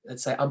in?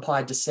 Let's say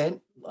umpire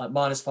dissent, like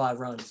 -5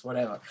 runs,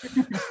 whatever.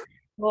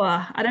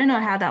 Well, I don't know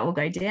how that will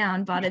go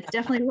down, but it's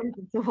definitely worth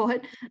a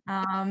thought.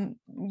 I'm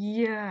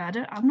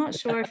not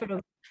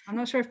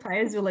sure if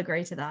players will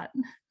agree to that.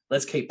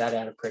 Let's keep that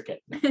out of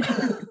cricket.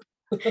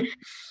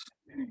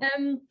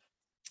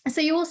 So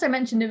you also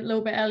mentioned a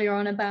little bit earlier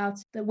on about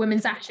the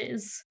women's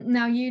Ashes.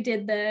 Now you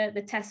did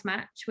the test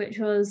match, which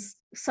was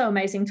so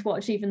amazing to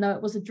watch, even though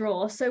it was a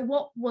draw. So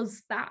what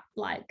was that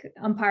like,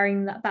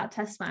 umpiring that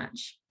test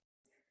match?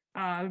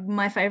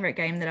 My favorite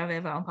game that I've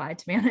ever umpired,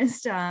 to be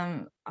honest.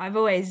 I've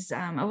always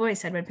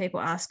said when people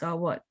ask, oh,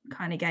 what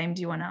kind of game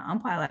do you want to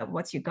umpire? Like,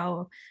 what's your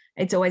goal?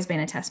 It's always been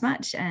a test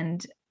match,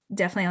 and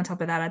definitely on top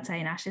of that, I'd say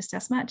an Ashes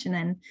test match. And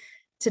then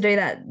to do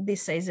that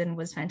this season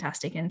was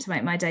fantastic, and to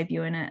make my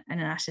debut in an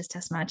Ashes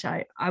test match,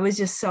 I was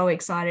just so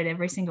excited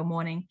every single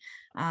morning,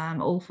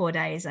 all 4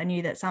 days. I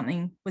knew that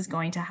something was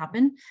going to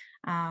happen.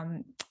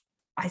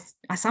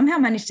 I somehow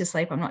managed to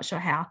sleep. I'm not sure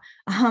how,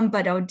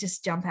 but I would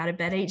just jump out of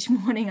bed each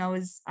morning.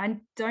 I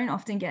don't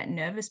often get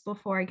nervous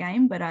before a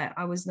game, but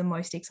I was the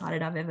most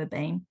excited I've ever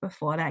been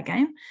before that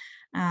game.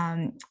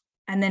 And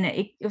then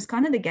it was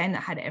kind of the game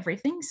that had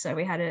everything. So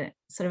we had a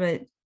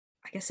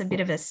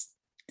bit of a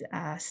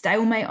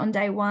stalemate on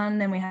day one.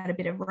 Then we had a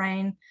bit of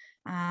rain.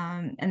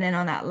 And then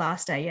on that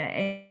last day,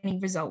 any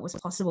result was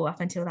possible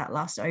up until that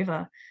last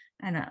over.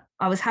 And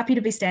I was happy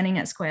to be standing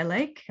at square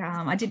leg.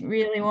 I didn't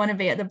really want to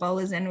be at the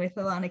bowler's end with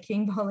Alana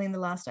King bowling the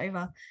last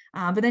over.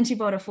 But then she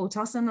bowled a full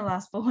toss on the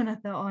last ball, and I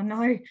thought, oh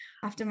no, I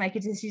have to make a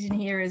decision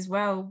here as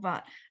well.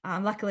 But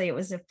luckily it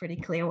was a pretty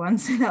clear one,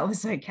 so that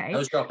was okay. It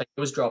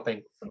was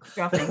dropping.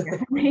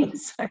 Definitely.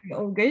 So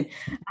all good.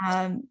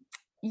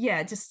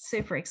 Just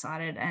super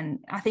excited. And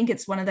I think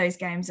it's one of those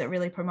games that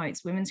really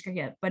promotes women's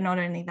cricket, but not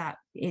only that,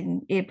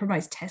 it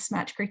promotes test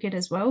match cricket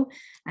as well.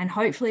 And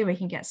hopefully we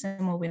can get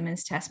some more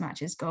women's test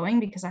matches going,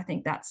 because I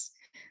think that's,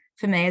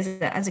 for me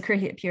as a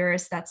cricket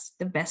purist, that's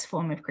the best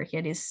form of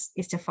cricket, is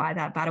to fight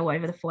that battle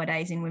over the 4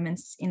 days in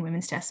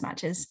women's test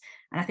matches.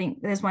 And I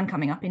think there's one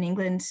coming up in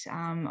England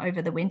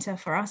over the winter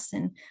for us.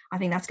 And I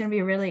think that's going to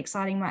be a really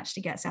exciting match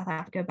to get South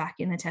Africa back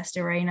in the test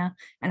arena.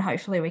 And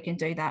hopefully we can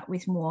do that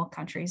with more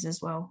countries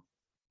as well.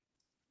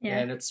 Yeah,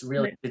 and it's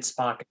really did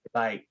spark a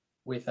debate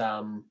with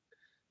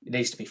it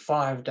needs to be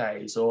 5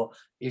 days, or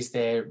is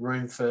there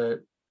room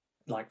for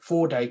like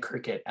 4-day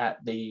cricket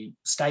at the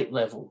state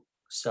level?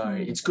 So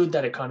it's good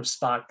that it kind of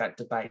sparked that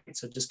debate.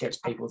 So it just gets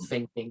people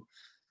thinking,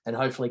 and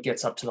hopefully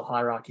gets up to the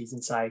hierarchies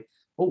and say,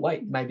 oh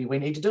wait, maybe we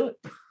need to do it.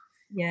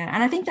 Yeah,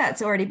 and I think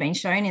that's already been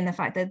shown in the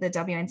fact that the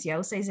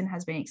WNCL season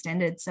has been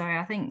extended. So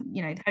I think,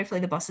 hopefully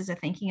the bosses are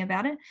thinking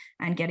about it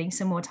and getting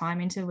some more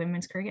time into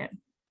women's cricket.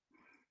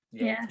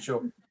 Yeah, for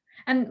sure.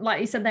 And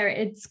like you said there,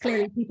 it's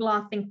clearly people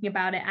are thinking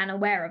about it and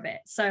aware of it.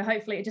 So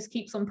hopefully it just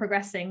keeps on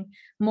progressing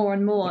more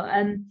and more.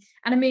 And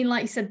I mean,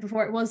 like you said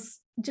before, it was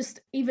just,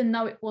 even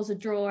though it was a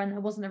draw and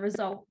there wasn't a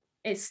result,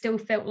 it still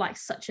felt like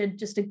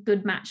just a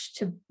good match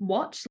to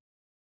watch.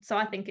 So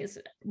I think it's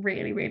a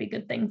really, really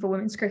good thing for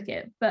women's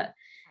cricket. But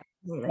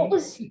what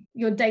was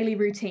your daily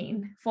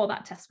routine for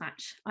that test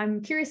match?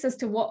 I'm curious as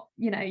to what,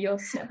 your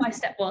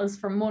step-by-step was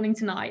from morning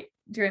to night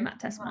during that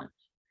test match.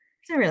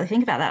 I didn't really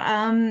think about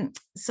that.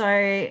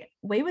 So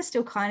we were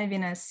still kind of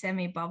in a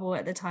semi-bubble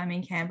at the time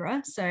in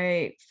Canberra.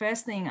 So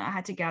first thing, I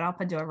had to get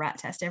up and do a rat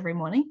test every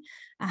morning.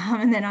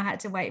 And then I had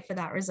to wait for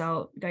that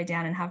result, go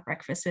down and have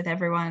breakfast with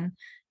everyone.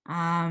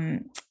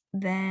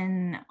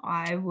 Then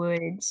I'd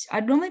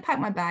normally pack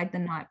my bag the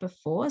night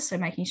before, so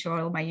making sure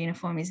all my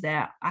uniform is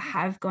there. I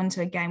have gone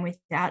to a game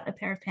without a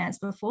pair of pants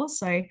before,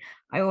 so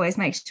I always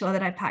make sure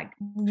that I pack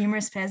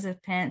numerous pairs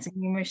of pants and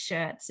numerous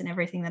shirts and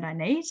everything that I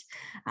need.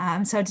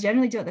 So I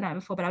generally do it the night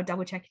before, but I'll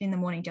double check it in the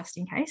morning just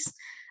in case.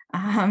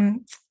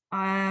 I'm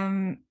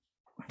trying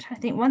to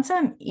think, once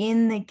I'm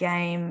in the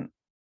game,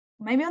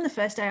 maybe on the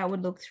first day I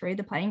would look through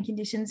the playing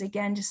conditions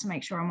again, just to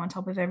make sure I'm on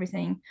top of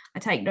everything. I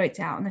take notes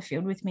out on the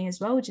field with me as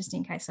well, just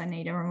in case I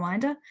need a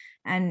reminder.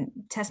 And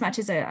test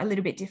matches are a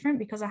little bit different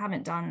because I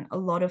haven't done a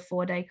lot of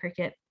 4-day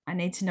cricket. I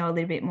need to know a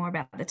little bit more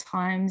about the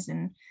times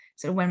and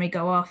sort of when we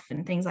go off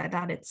and things like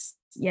that. It's,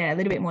 a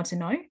little bit more to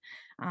know.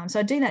 So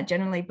I do that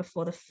generally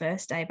before the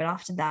first day, but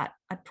after that,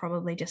 I'd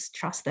probably just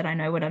trust that I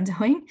know what I'm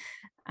doing.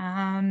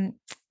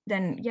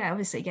 Then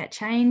obviously get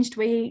changed.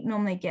 We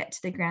normally get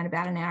to the ground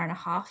about an hour and a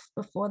half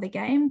before the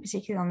game,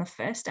 particularly on the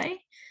first day.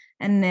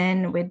 And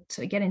then we'd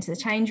sort of get into the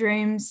change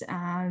rooms.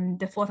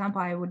 The fourth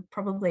umpire would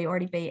probably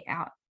already be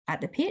out at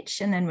the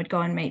pitch, and then we'd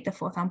go and meet the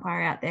fourth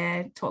umpire out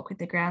there, talk with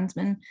the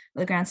groundsman or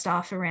the ground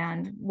staff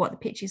around what the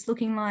pitch is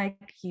looking like.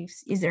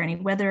 Is there any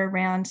weather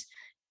around?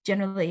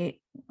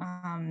 Generally,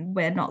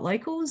 we're not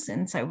locals,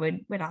 and so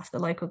we'd ask the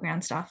local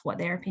ground staff what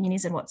their opinion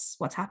is and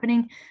what's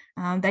happening.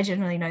 They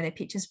generally know their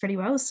pitches pretty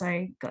well,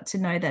 so got to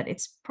know that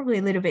it's probably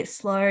a little bit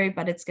slow,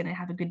 but it's going to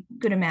have a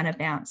good amount of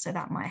bounce, so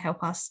that might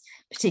help us,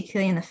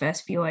 particularly in the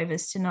first few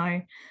overs, to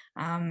know,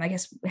 I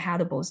guess, how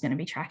the ball's going to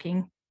be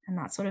tracking and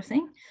that sort of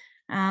thing.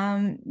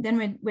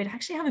 Then we'd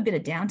actually have a bit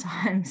of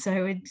downtime,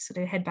 so we'd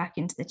sort of head back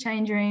into the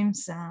change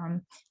rooms,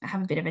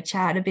 have a bit of a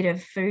chat, a bit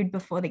of food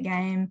before the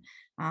game.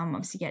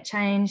 Obviously get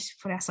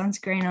changed, put our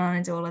sunscreen on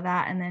and do all of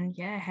that, and then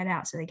head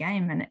out to the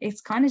game. And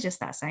it's kind of just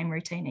that same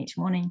routine each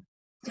morning.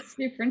 It's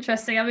super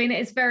interesting. I mean,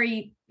 it's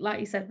very, like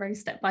you said, very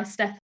step by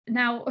step.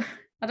 Now,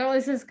 I don't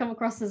want this to come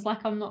across as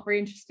like I'm not very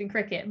interested in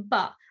cricket,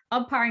 but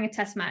umpiring a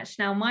test match,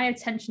 now my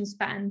attention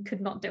span could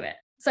not do it.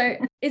 So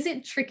is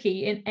it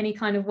tricky in any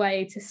kind of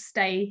way to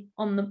stay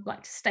to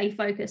stay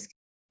focused?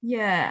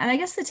 Yeah, and I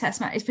guess the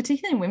test match is,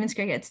 particularly in women's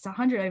cricket, it's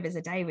 100 overs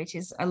a day, which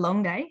is a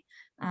long day.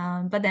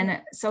 But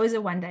then so is a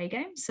 1-day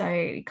game.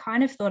 So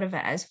kind of thought of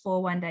it as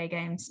 4 1-day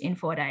games in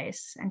 4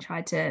 days and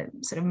tried to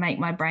sort of make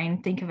my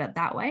brain think of it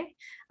that way.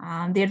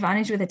 The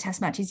advantage with a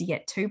test match is you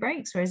get 2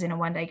 breaks, whereas in a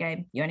 1-day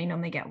game, you only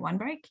normally get 1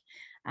 break.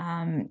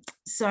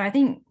 So I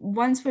think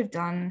once we've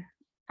done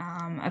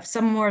of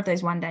some more of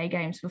those 1-day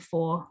games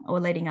before or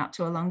leading up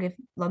to a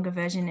longer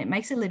version, it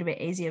makes it a little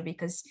bit easier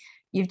because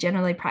you've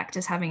generally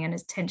practiced having an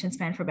attention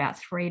span for about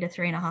 3 to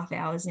 3.5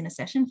 hours in a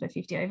session for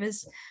 50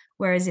 overs,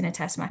 whereas in a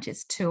test match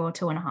it's 2 or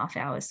 2.5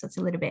 hours, so it's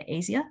a little bit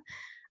easier.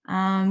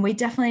 We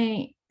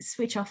definitely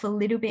switch off a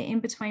little bit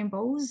in between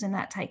balls, and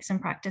that takes some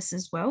practice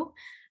as well.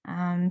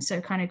 So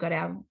kind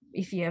of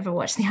if you ever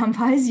watch the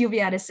umpires, you'll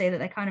be able to see that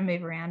they kind of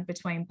move around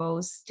between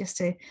balls just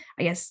to,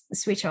 I guess,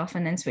 switch off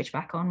and then switch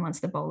back on once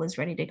the ball is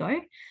ready to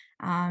go.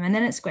 And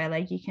then at square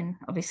leg, you can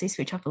obviously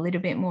switch off a little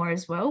bit more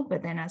as well.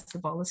 But then as the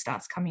bowler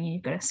starts coming in,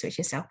 you've got to switch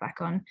yourself back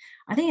on.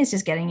 I think it's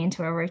just getting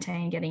into a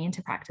routine, getting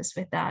into practice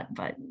with that.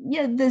 But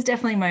there's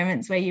definitely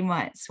moments where you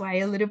might sway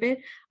a little bit.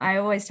 I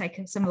always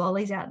take some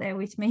lollies out there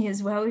with me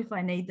as well if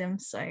I need them.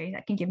 So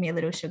that can give me a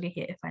little sugar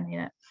hit if I need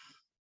it.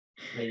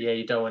 Yeah,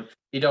 you don't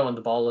want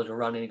the bowler to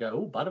run in and go,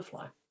 oh,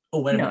 butterfly.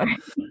 Oh, wait a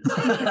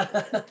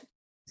minute.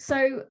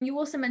 So you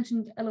also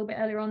mentioned a little bit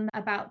earlier on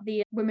about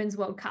the Women's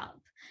World Cup.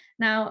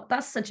 Now,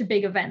 that's such a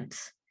big event.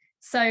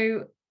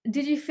 So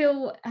did you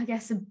feel, I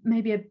guess,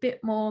 maybe a bit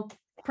more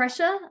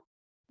pressure?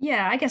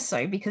 Yeah, I guess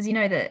so, because you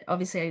know that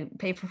obviously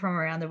people from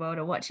around the world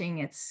are watching.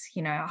 It's,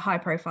 a high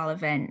profile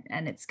event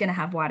and it's going to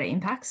have wider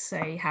impacts.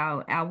 So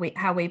how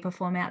we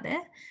perform out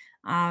there.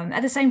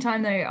 At the same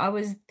time, though, I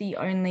was the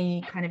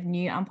only kind of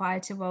new umpire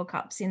to World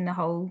Cups in the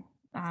whole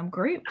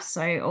group.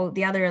 So all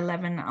the other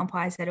 11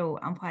 umpires had all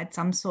umpired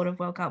some sort of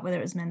World Cup, whether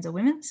it was men's or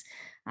women's.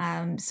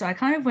 So I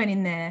kind of went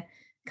in there,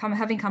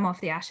 having come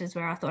off the Ashes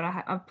where I thought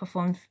I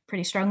performed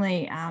pretty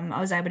strongly. I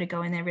was able to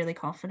go in there really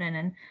confident,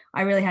 and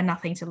I really had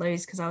nothing to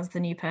lose because I was the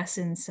new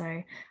person.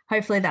 So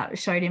hopefully that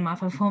showed in my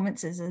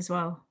performances as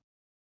well.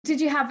 Did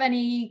you have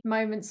any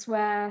moments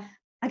where,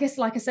 I guess,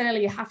 like I said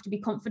earlier, you have to be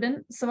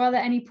confident. So are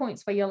there any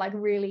points where you're like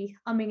really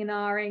umming and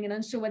ahhing and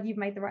unsure whether you've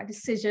made the right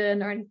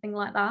decision or anything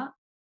like that?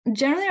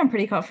 Generally, I'm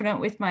pretty confident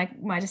with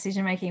my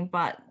decision making,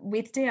 but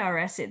with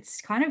DRS, it's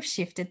kind of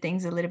shifted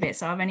things a little bit.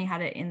 So I've only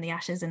had it in the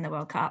Ashes and the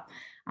World Cup.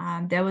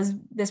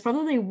 There's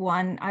probably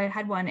I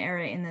had one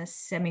error in the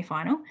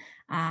semi-final,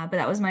 but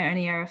that was my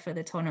only error for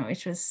the tournament,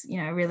 which was,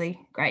 a really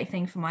great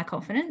thing for my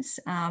confidence.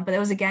 But there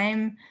was a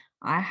game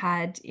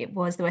it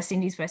was the West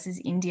Indies versus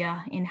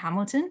India in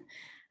Hamilton.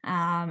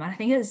 And I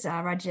think it was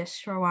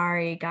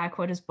Rajeshwari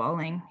Gaikwad was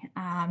bowling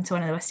to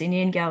one of the West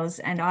Indian girls,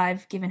 and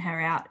I've given her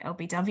out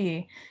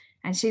LBW.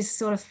 And she's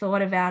sort of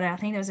thought about it. I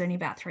think there was only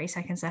about 3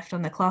 seconds left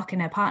on the clock,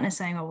 and her partner's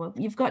saying, "Oh, well,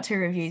 you've got 2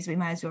 reviews. We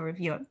may as well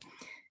review it."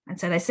 And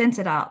so they sent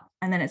it up,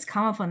 and then it's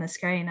come up on the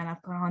screen, and I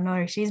thought, "Oh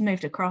no, she's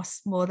moved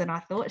across more than I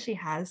thought she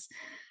has.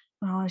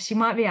 Oh, she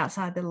might be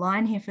outside the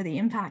line here for the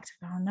impact."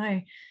 Oh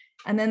no.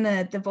 And then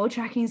the ball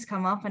tracking's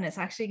come up, and it's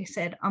actually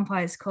said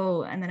umpire's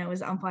call, and then it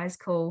was umpire's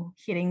call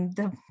hitting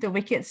the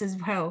wickets as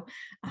well.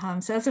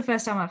 So that's the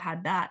first time I've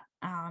had that.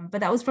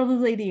 But that was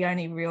probably the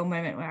only real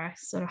moment where I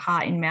sort of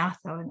heart in mouth,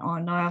 I went, "Oh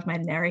no, I've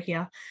made an error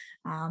here."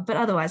 But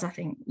otherwise, I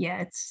think,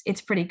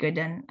 it's pretty good,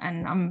 and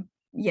I'm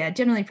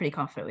generally pretty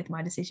confident with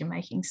my decision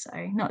making. So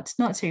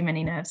not too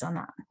many nerves on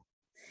that.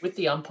 With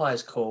the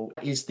umpire's call,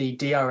 is the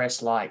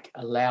DRS like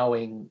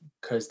allowing,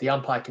 because the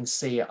umpire can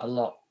see it a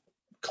lot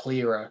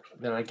clearer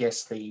than I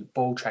guess the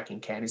ball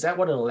tracking can. Is that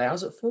what it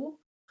allows it for?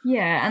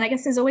 Yeah, and I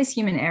guess there's always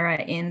human error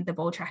in the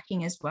ball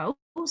tracking as well.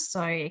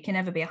 So it can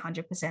never be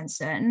 100%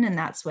 certain, and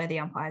that's where the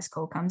umpire's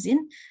call comes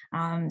in.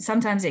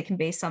 Sometimes it can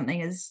be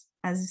something as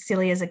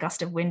silly as a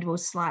gust of wind will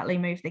slightly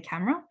move the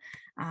camera.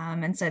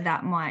 And so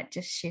that might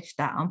just shift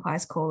that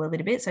umpire's call a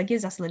little bit. So it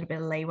gives us a little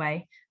bit of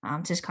leeway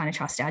to just kind of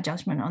trust our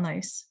judgment on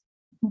those.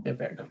 Yeah,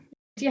 very good.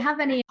 Do you have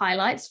any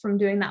highlights from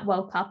doing that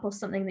World Cup, or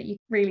something that you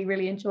really,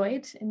 really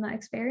enjoyed in that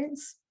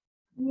experience?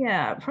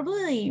 Yeah,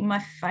 probably my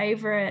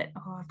favorite.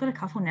 Oh, I've got a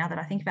couple now that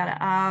I think about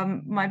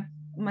it.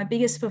 My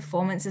biggest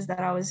performances that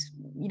I was,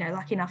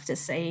 lucky enough to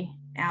see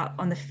out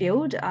on the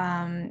field.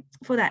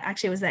 For that,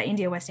 actually, it was that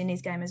India West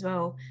Indies game as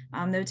well.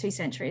 There were 2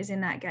 centuries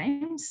in that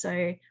game, so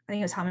I think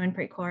it was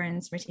Harmanpreet Kaur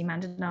and Smriti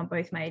Mandana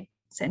both made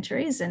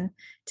centuries, and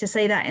to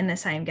see that in the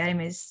same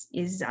game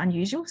is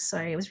unusual. So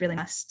it was really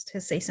nice to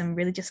see some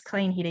really just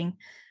clean hitting.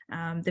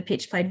 The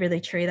pitch played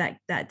really true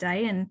that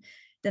day, and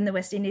then the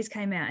West Indies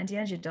came out, and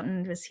Deandra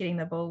Dotton was hitting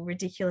the ball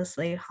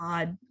ridiculously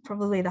hard,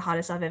 probably the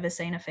hardest I've ever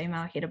seen a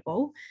female hit a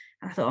ball.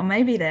 And I thought, well,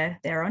 maybe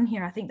they're on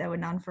here. I think they were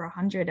none for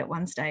 100 at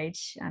one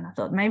stage, and I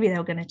thought maybe they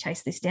were going to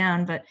chase this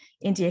down, but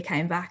India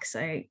came back.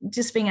 So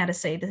just being able to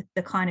see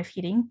the kind of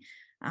hitting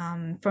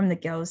from the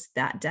girls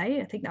that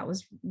day, I think that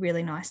was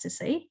really nice to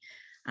see.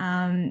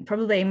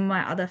 Probably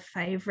my other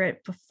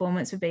favourite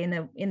performance would be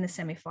in the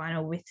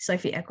semi-final with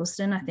Sophie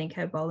Ecclestone. I think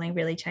her bowling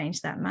really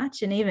changed that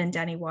match, and even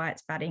Danny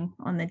Wyatt's batting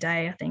on the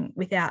day. I think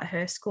without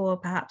her score,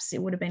 perhaps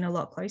it would have been a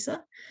lot closer.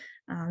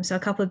 So a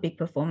couple of big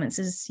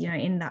performances,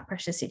 in that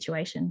pressure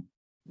situation.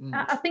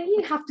 I think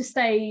you have to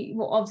stay,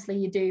 well, obviously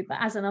you do, but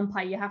as an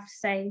umpire, you have to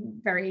stay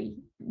very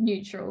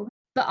neutral.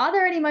 But are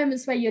there any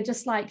moments where you're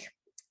just like,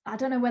 I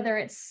don't know whether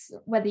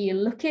you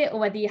look it or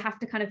whether you have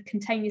to kind of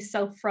contain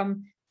yourself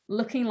from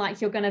looking like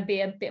you're going to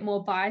be a bit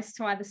more biased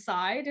to either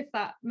side, if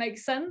that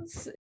makes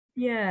sense?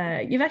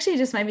 Yeah, you've actually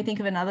just made me think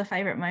of another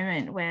favourite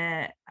moment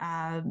where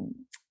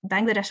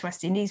Bangladesh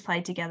West Indies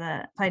played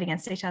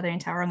against each other in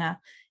Tauranga,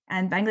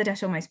 and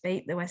Bangladesh almost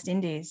beat the West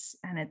Indies.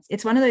 And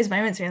it's one of those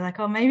moments where you're like,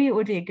 oh, maybe it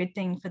would be a good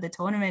thing for the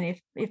tournament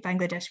if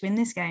Bangladesh win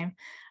this game.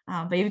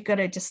 But you've got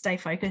to just stay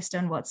focused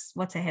on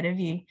what's ahead of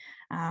you.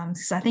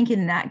 So I think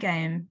in that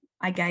game,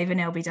 I gave an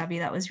LBW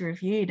that was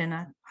reviewed, and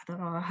I thought,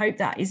 oh, I hope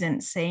that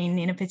isn't seen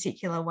in a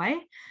particular way.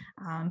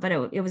 But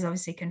it was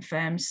obviously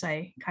confirmed,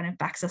 so kind of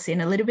backs us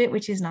in a little bit,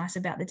 which is nice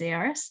about the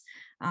DRS.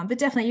 But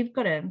definitely you've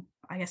got to,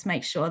 I guess,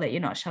 make sure that you're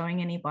not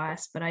showing any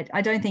bias, but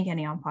I don't think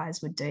any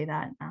umpires would do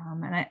that.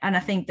 And I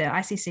think the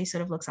ICC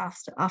sort of looks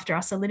after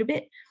us a little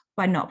bit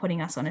by not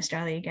putting us on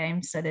Australia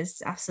games. So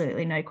there's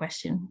absolutely no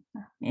question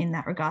in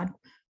that regard.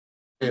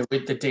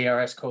 With the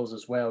DRS calls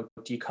as well,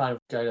 do you kind of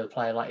go to the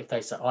player, like if they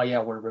say, oh yeah,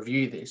 I want to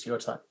review this, you're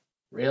just like,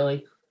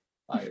 really?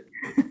 Like,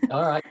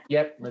 all right,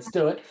 yep, let's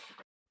do it.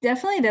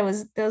 Definitely, there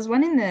was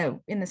one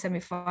in the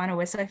semi-final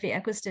where Sophie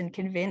Ecclestone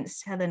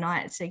convinced Heather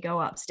Knight to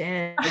go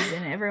upstairs,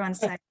 and everyone's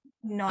saying,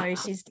 no,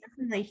 she's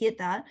definitely hit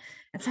that.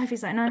 And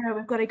Sophie's like, no,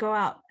 we've got to go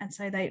up. And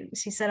so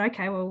she said,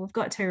 okay, well, we've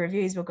got 2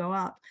 reviews, we'll go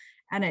up.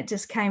 And it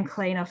just came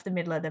clean off the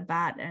middle of the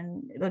bat.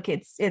 And look,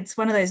 it's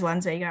one of those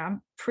ones where you go,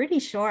 I'm pretty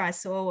sure I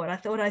saw what I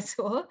thought I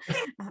saw.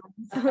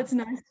 So it's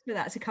nice for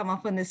that to come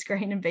up on the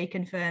screen and be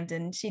confirmed.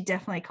 And she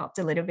definitely copped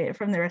a little bit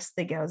from the rest of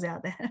the girls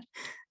out there.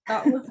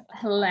 That was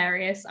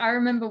hilarious. I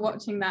remember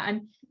watching that,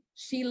 and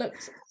she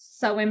looked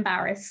so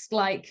embarrassed.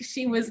 Like,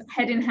 she was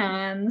head in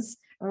hands,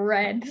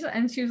 red,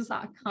 and she was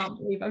like, I can't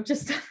believe I've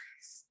just done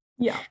this.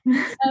 Yeah.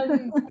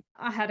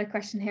 I had a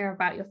question here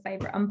about your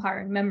favorite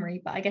umpiring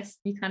memory, but I guess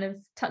you kind of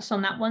touched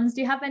on that ones. Do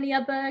you have any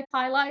other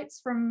highlights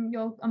from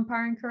your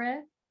umpiring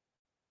career?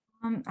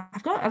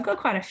 I've got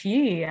quite a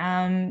few.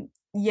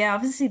 Yeah,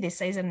 obviously this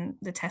season,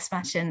 the test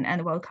match and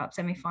the World Cup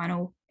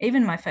semi-final,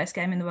 even my first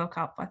game in the World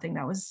Cup, I think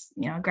that was,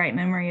 a great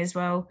memory as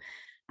well.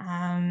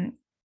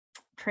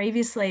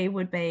 Previously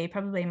would be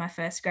probably my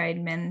first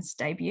grade men's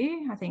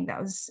debut. I think that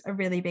was a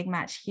really big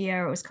match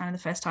here. It was kind of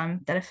the first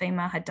time that a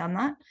female had done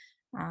that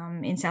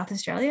in South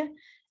Australia.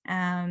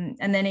 And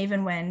then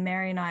even when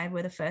Mary and I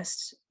were the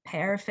first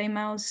pair of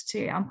females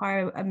to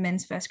umpire a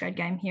men's first grade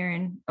game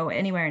here or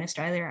anywhere in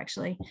Australia,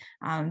 actually,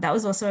 that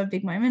was also a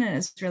big moment, and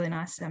it's really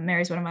nice.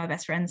 Mary's one of my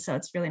best friends, so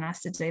it's really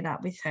nice to do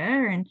that with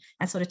her and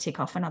sort of tick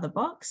off another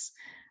box.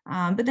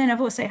 But then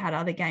I've also had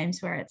other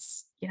games where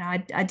it's,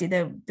 I did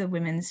the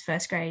women's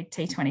first grade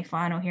T20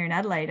 final here in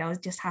Adelaide. I was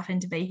just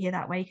happened to be here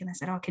that week, and they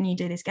said, "Oh, can you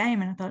do this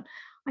game?" And I thought,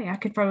 "Oh yeah, I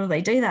could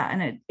probably do that."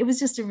 And it was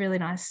just a really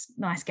nice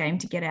game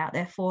to get out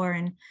there for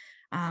and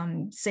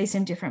see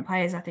some different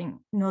players. I think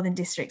Northern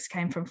Districts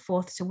came from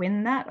fourth to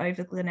win that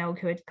over Glenelg,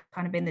 who had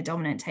kind of been the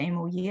dominant team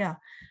all year.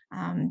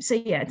 So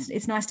yeah,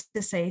 it's nice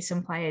to see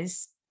some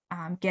players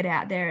get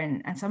out there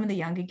and some of the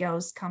younger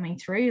girls coming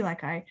through.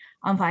 Like I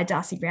umpired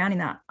Darcy Brown in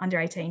that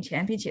under-18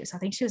 championships. I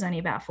think she was only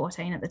about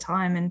 14 at the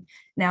time, and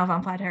now I've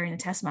umpired her in a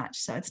test match.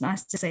 So it's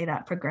nice to see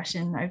that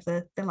progression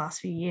over the last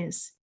few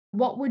years.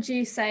 What would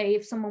you say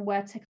if someone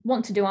were to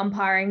want to do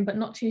umpiring but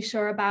not too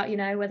sure about,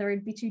 whether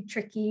it'd be too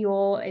tricky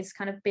or is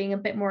kind of being a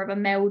bit more of a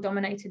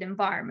male-dominated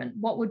environment?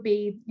 What would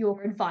be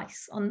your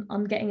advice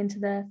on getting into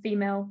the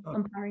female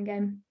umpiring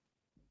game?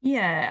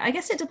 Yeah, I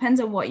guess it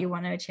depends on what you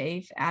want to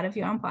achieve out of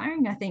your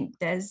umpiring. I think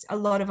there's a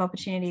lot of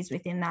opportunities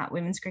within that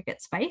women's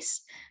cricket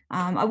space.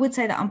 I would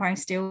say that umpiring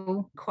is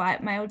still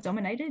quite male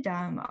dominated.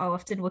 I'll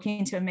often walk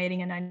into a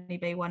meeting and only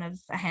be one of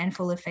a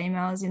handful of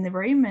females in the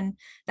room, and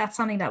that's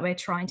something that we're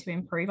trying to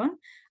improve on.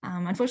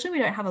 Unfortunately,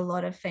 we don't have a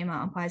lot of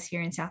female umpires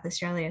here in South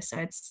Australia, so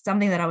it's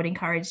something that I would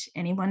encourage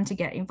anyone to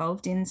get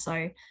involved in.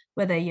 So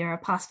whether you're a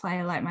past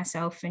player like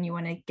myself and you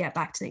want to get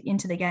back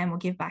into the game or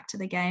give back to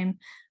the game,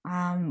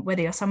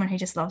 whether you're someone who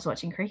just loves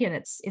watching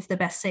cricket, it's the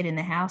best seat in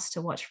the house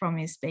to watch from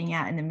is being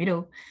out in the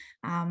middle,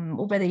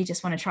 or whether you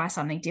just want to try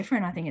something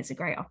different. I think it's a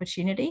great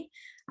opportunity.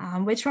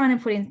 We're trying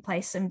to put in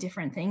place some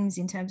different things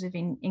in terms of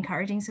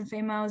encouraging some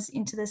females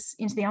into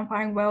the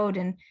umpiring world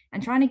and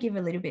trying to give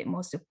a little bit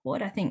more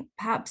support. I think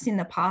perhaps in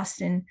the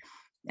past, and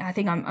I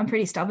think I'm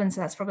pretty stubborn,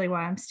 so that's probably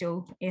why I'm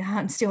still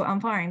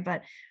umpiring,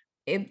 but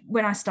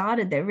when I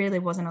started, there really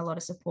wasn't a lot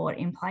of support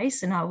in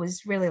place, and I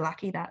was really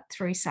lucky that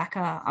through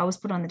SACA, I was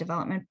put on the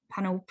development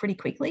panel pretty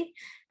quickly,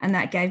 and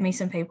that gave me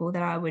some people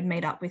that I would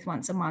meet up with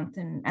once a month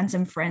and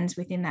some friends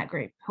within that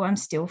group who I'm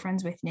still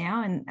friends with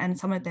now, and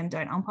some of them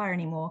don't umpire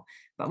anymore,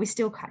 but we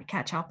still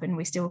catch up and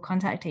we still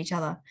contact each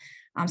other.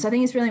 So I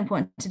think it's really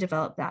important to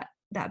develop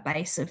that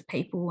base of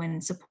people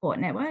and support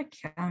network.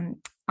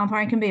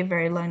 Umpiring can be a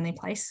very lonely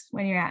place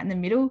when you're out in the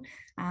middle,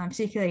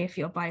 particularly if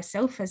you're by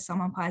yourself, as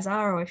some umpires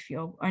are, or if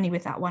you're only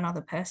with that one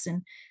other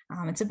person.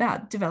 It's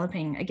about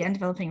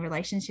developing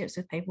relationships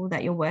with people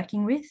that you're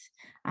working with,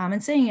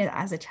 and seeing it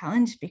as a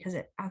challenge, because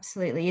it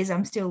absolutely is.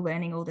 I'm still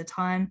learning all the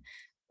time.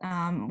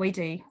 We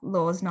do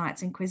laws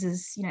nights and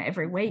quizzes,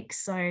 every week.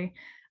 So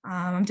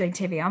I'm doing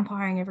TV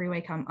umpiring every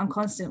week. I'm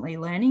constantly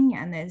learning,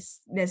 and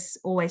there's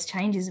always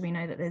changes. We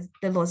know that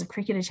the laws of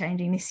cricket are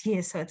changing this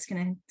year, so it's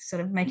going to sort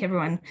of make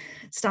everyone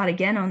start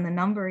again on the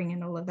numbering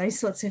and all of those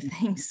sorts of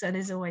things. So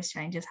there's always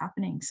changes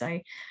happening. So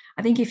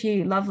I think if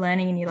you love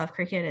learning and you love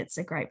cricket, it's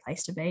a great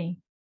place to be.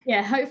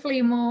 Yeah,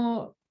 hopefully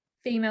more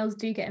females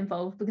do get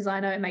involved, because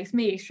I know it makes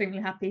me extremely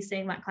happy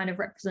seeing that kind of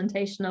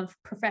representation of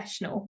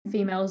professional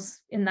females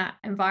in that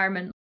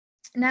environment.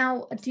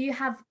 Now, do you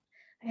have,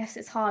 I guess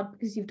it's hard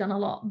because you've done a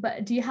lot,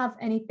 but do you have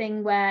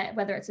anything where,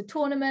 whether it's a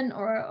tournament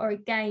or a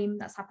game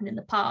that's happened in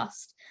the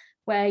past,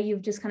 where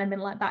you've just kind of been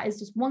like, that is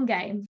just one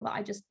game that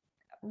I just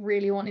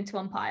really wanted to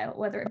umpire,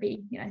 whether it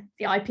be,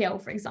 the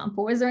IPL, for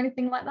example? Is there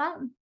anything like that?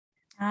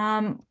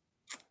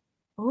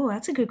 Oh,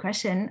 that's a good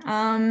question.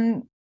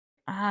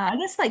 I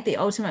guess like the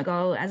ultimate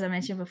goal, as I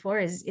mentioned before,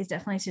 is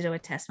definitely to do a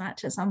test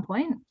match at some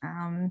point.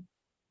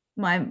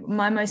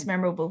 My most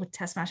memorable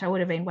test match, I would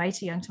have been way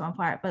too young to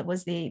umpire it, but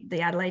was the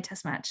Adelaide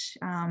test match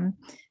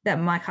that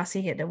Mike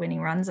Hussey hit the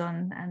winning runs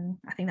on, and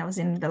I think that was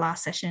in the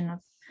last session of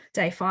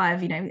day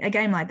 5. A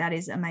game like that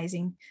is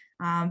amazing,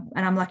 and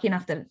I'm lucky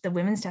enough that the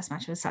women's test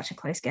match was such a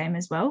close game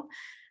as well.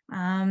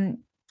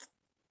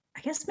 I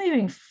guess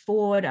moving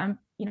forward,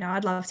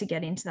 I'd love to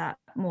get into that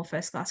more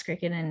first class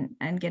cricket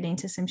and get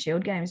into some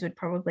Shield games would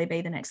probably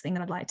be the next thing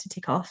that I'd like to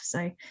tick off.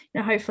 So,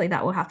 hopefully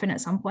that will happen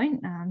at some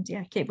point.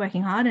 Keep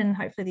working hard and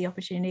hopefully the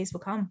opportunities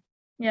will come.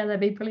 Yeah, that'd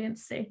be brilliant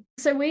to see.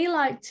 So we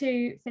like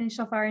to finish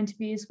off our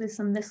interviews with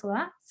some this or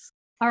that.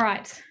 All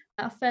right.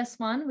 Our first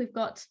one, we've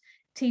got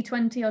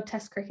T20 or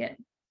Test cricket?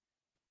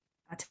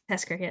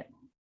 Test cricket.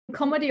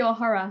 Comedy or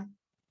horror?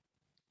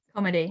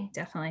 Comedy,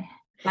 definitely.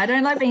 I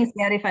don't like being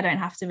scared if I don't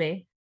have to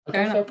be.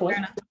 Okay, fair point.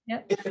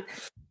 Yep.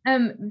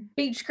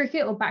 Beach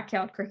cricket or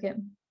backyard cricket?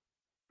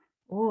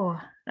 Oh,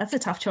 that's a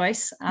tough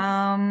choice.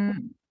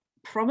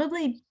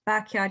 Probably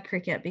backyard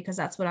cricket, because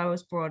that's what I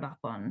was brought up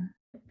on.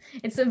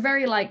 It's a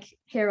very like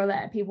here or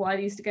there. People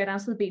either used to go down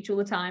to the beach all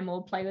the time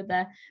or play with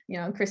their,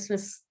 on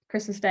Christmas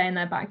Day in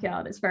their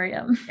backyard. It's very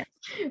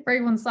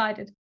very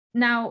one-sided.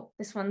 Now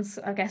this one's,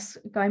 I guess,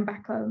 going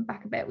back a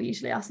bit. We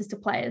usually ask this to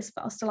players,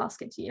 but I'll still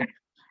ask it to you.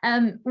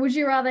 Would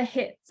you rather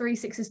hit 3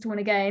 sixes to win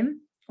a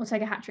game or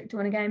take a hat trick to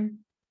win a game?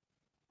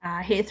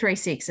 Hit 3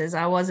 sixes.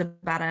 I was a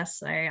batter,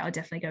 so I'll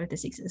definitely go with the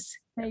sixes.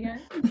 There you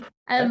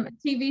go.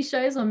 TV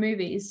shows or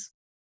movies?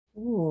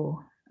 Ooh.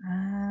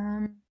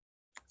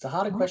 It's a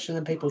harder question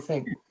than people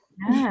think.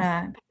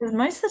 Yeah, because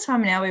most of the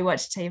time now we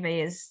watch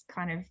TV is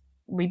kind of,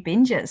 we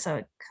binge it, so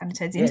it kind of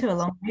turns into a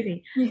long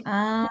movie.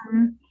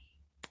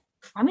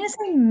 I'm going to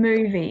say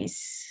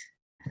movies.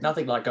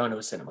 Nothing like going to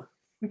a cinema.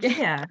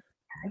 Yeah,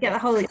 I get the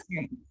whole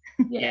experience.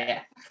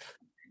 Yeah.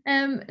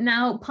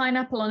 Now,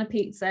 pineapple on a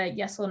pizza,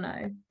 yes or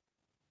no?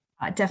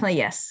 Definitely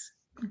yes.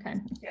 Okay.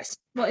 Yes.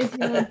 What is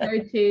your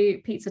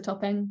go-to pizza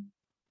topping?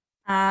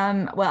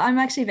 Well, I'm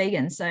actually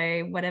vegan,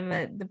 so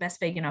whatever the best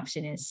vegan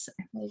option is.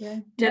 There you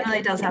go.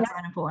 Generally does have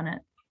pineapple on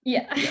it.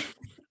 Yeah.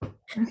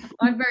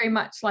 I'm very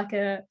much like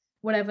a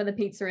whatever the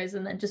pizza is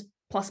and then just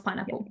plus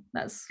pineapple.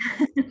 That's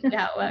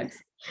how it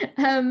works.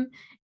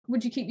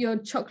 Would you keep your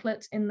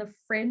chocolate in the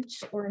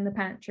fridge or in the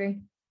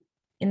pantry?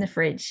 In the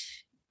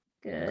fridge.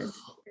 Good.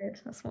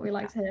 That's what we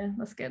like to hear.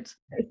 That's good.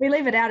 If we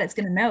leave it out, it's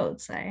going to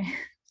melt, so.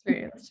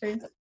 That's true.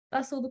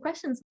 That's all the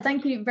questions.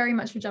 Thank you very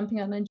much for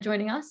jumping on and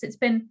joining us. It's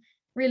been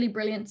really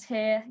brilliant to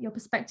hear your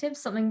perspective,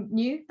 something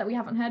new that we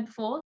haven't heard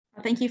before.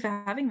 Thank you for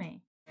having me.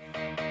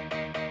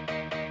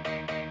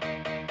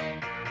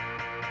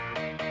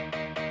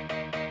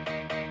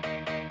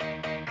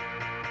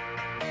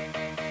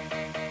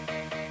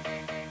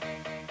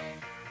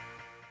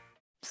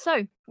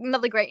 So,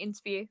 another great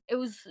interview. It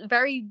was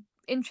very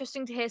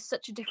interesting to hear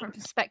such a different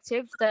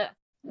perspective that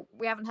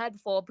we haven't heard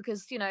before,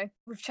 because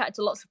we've chatted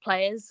to lots of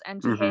players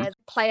and you hear the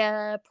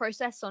player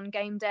process on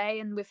game day,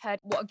 and we've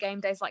heard what a game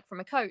day is like from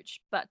a coach,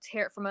 but to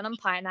hear it from an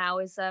umpire now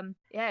is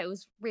it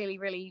was really,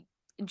 really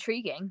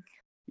intriguing.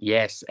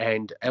 Yes,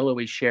 and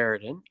Eloise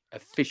Sheridan,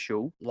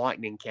 official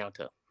lightning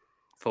counter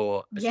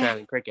for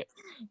Australian cricket.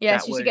 Yeah,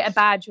 she should get a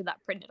badge with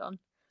that printed on.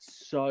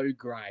 So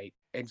great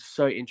and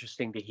so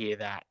interesting to hear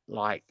that.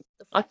 Like,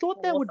 I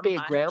thought that would be a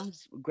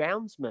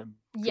groundsman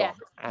job,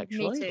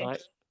 actually. Me too.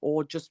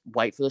 Or just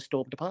wait for the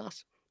storm to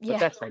pass. But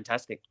that's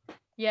fantastic.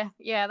 Yeah,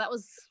 that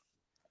was,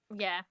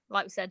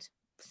 like we said,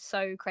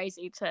 so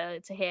crazy to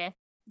hear.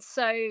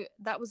 So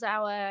that was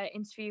our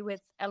interview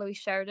with Eloise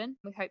Sheridan.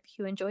 We hope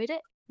you enjoyed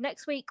it.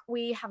 Next week,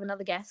 we have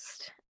another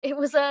guest. It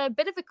was a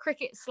bit of a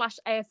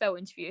cricket/AFL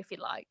interview, if you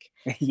like.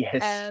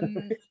 Yes.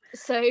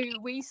 So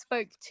we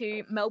spoke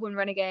to Melbourne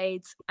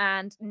Renegades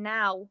and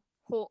now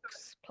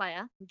Hawks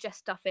player,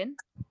 Jess Duffin.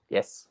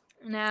 Yes.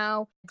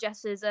 Now,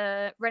 Jess is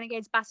a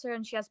Renegades batter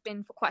and she has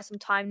been for quite some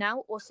time now.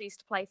 Also used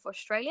to play for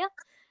Australia.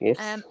 Yes.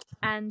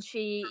 And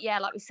she,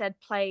 like we said,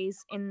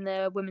 plays in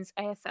the women's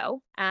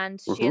AFL. And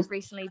she has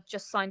recently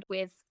just signed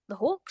with the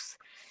Hawks.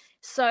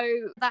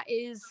 So that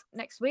is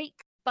next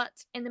week.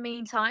 But in the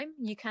meantime,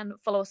 you can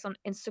follow us on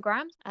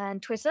Instagram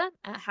and Twitter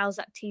at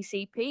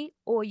howsthatTCP,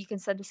 or you can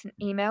send us an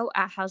email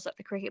at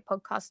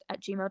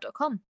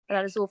howsthatthecricketpodcast@gmail.com. But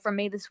that is all from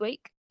me this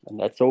week. And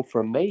that's all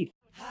from me.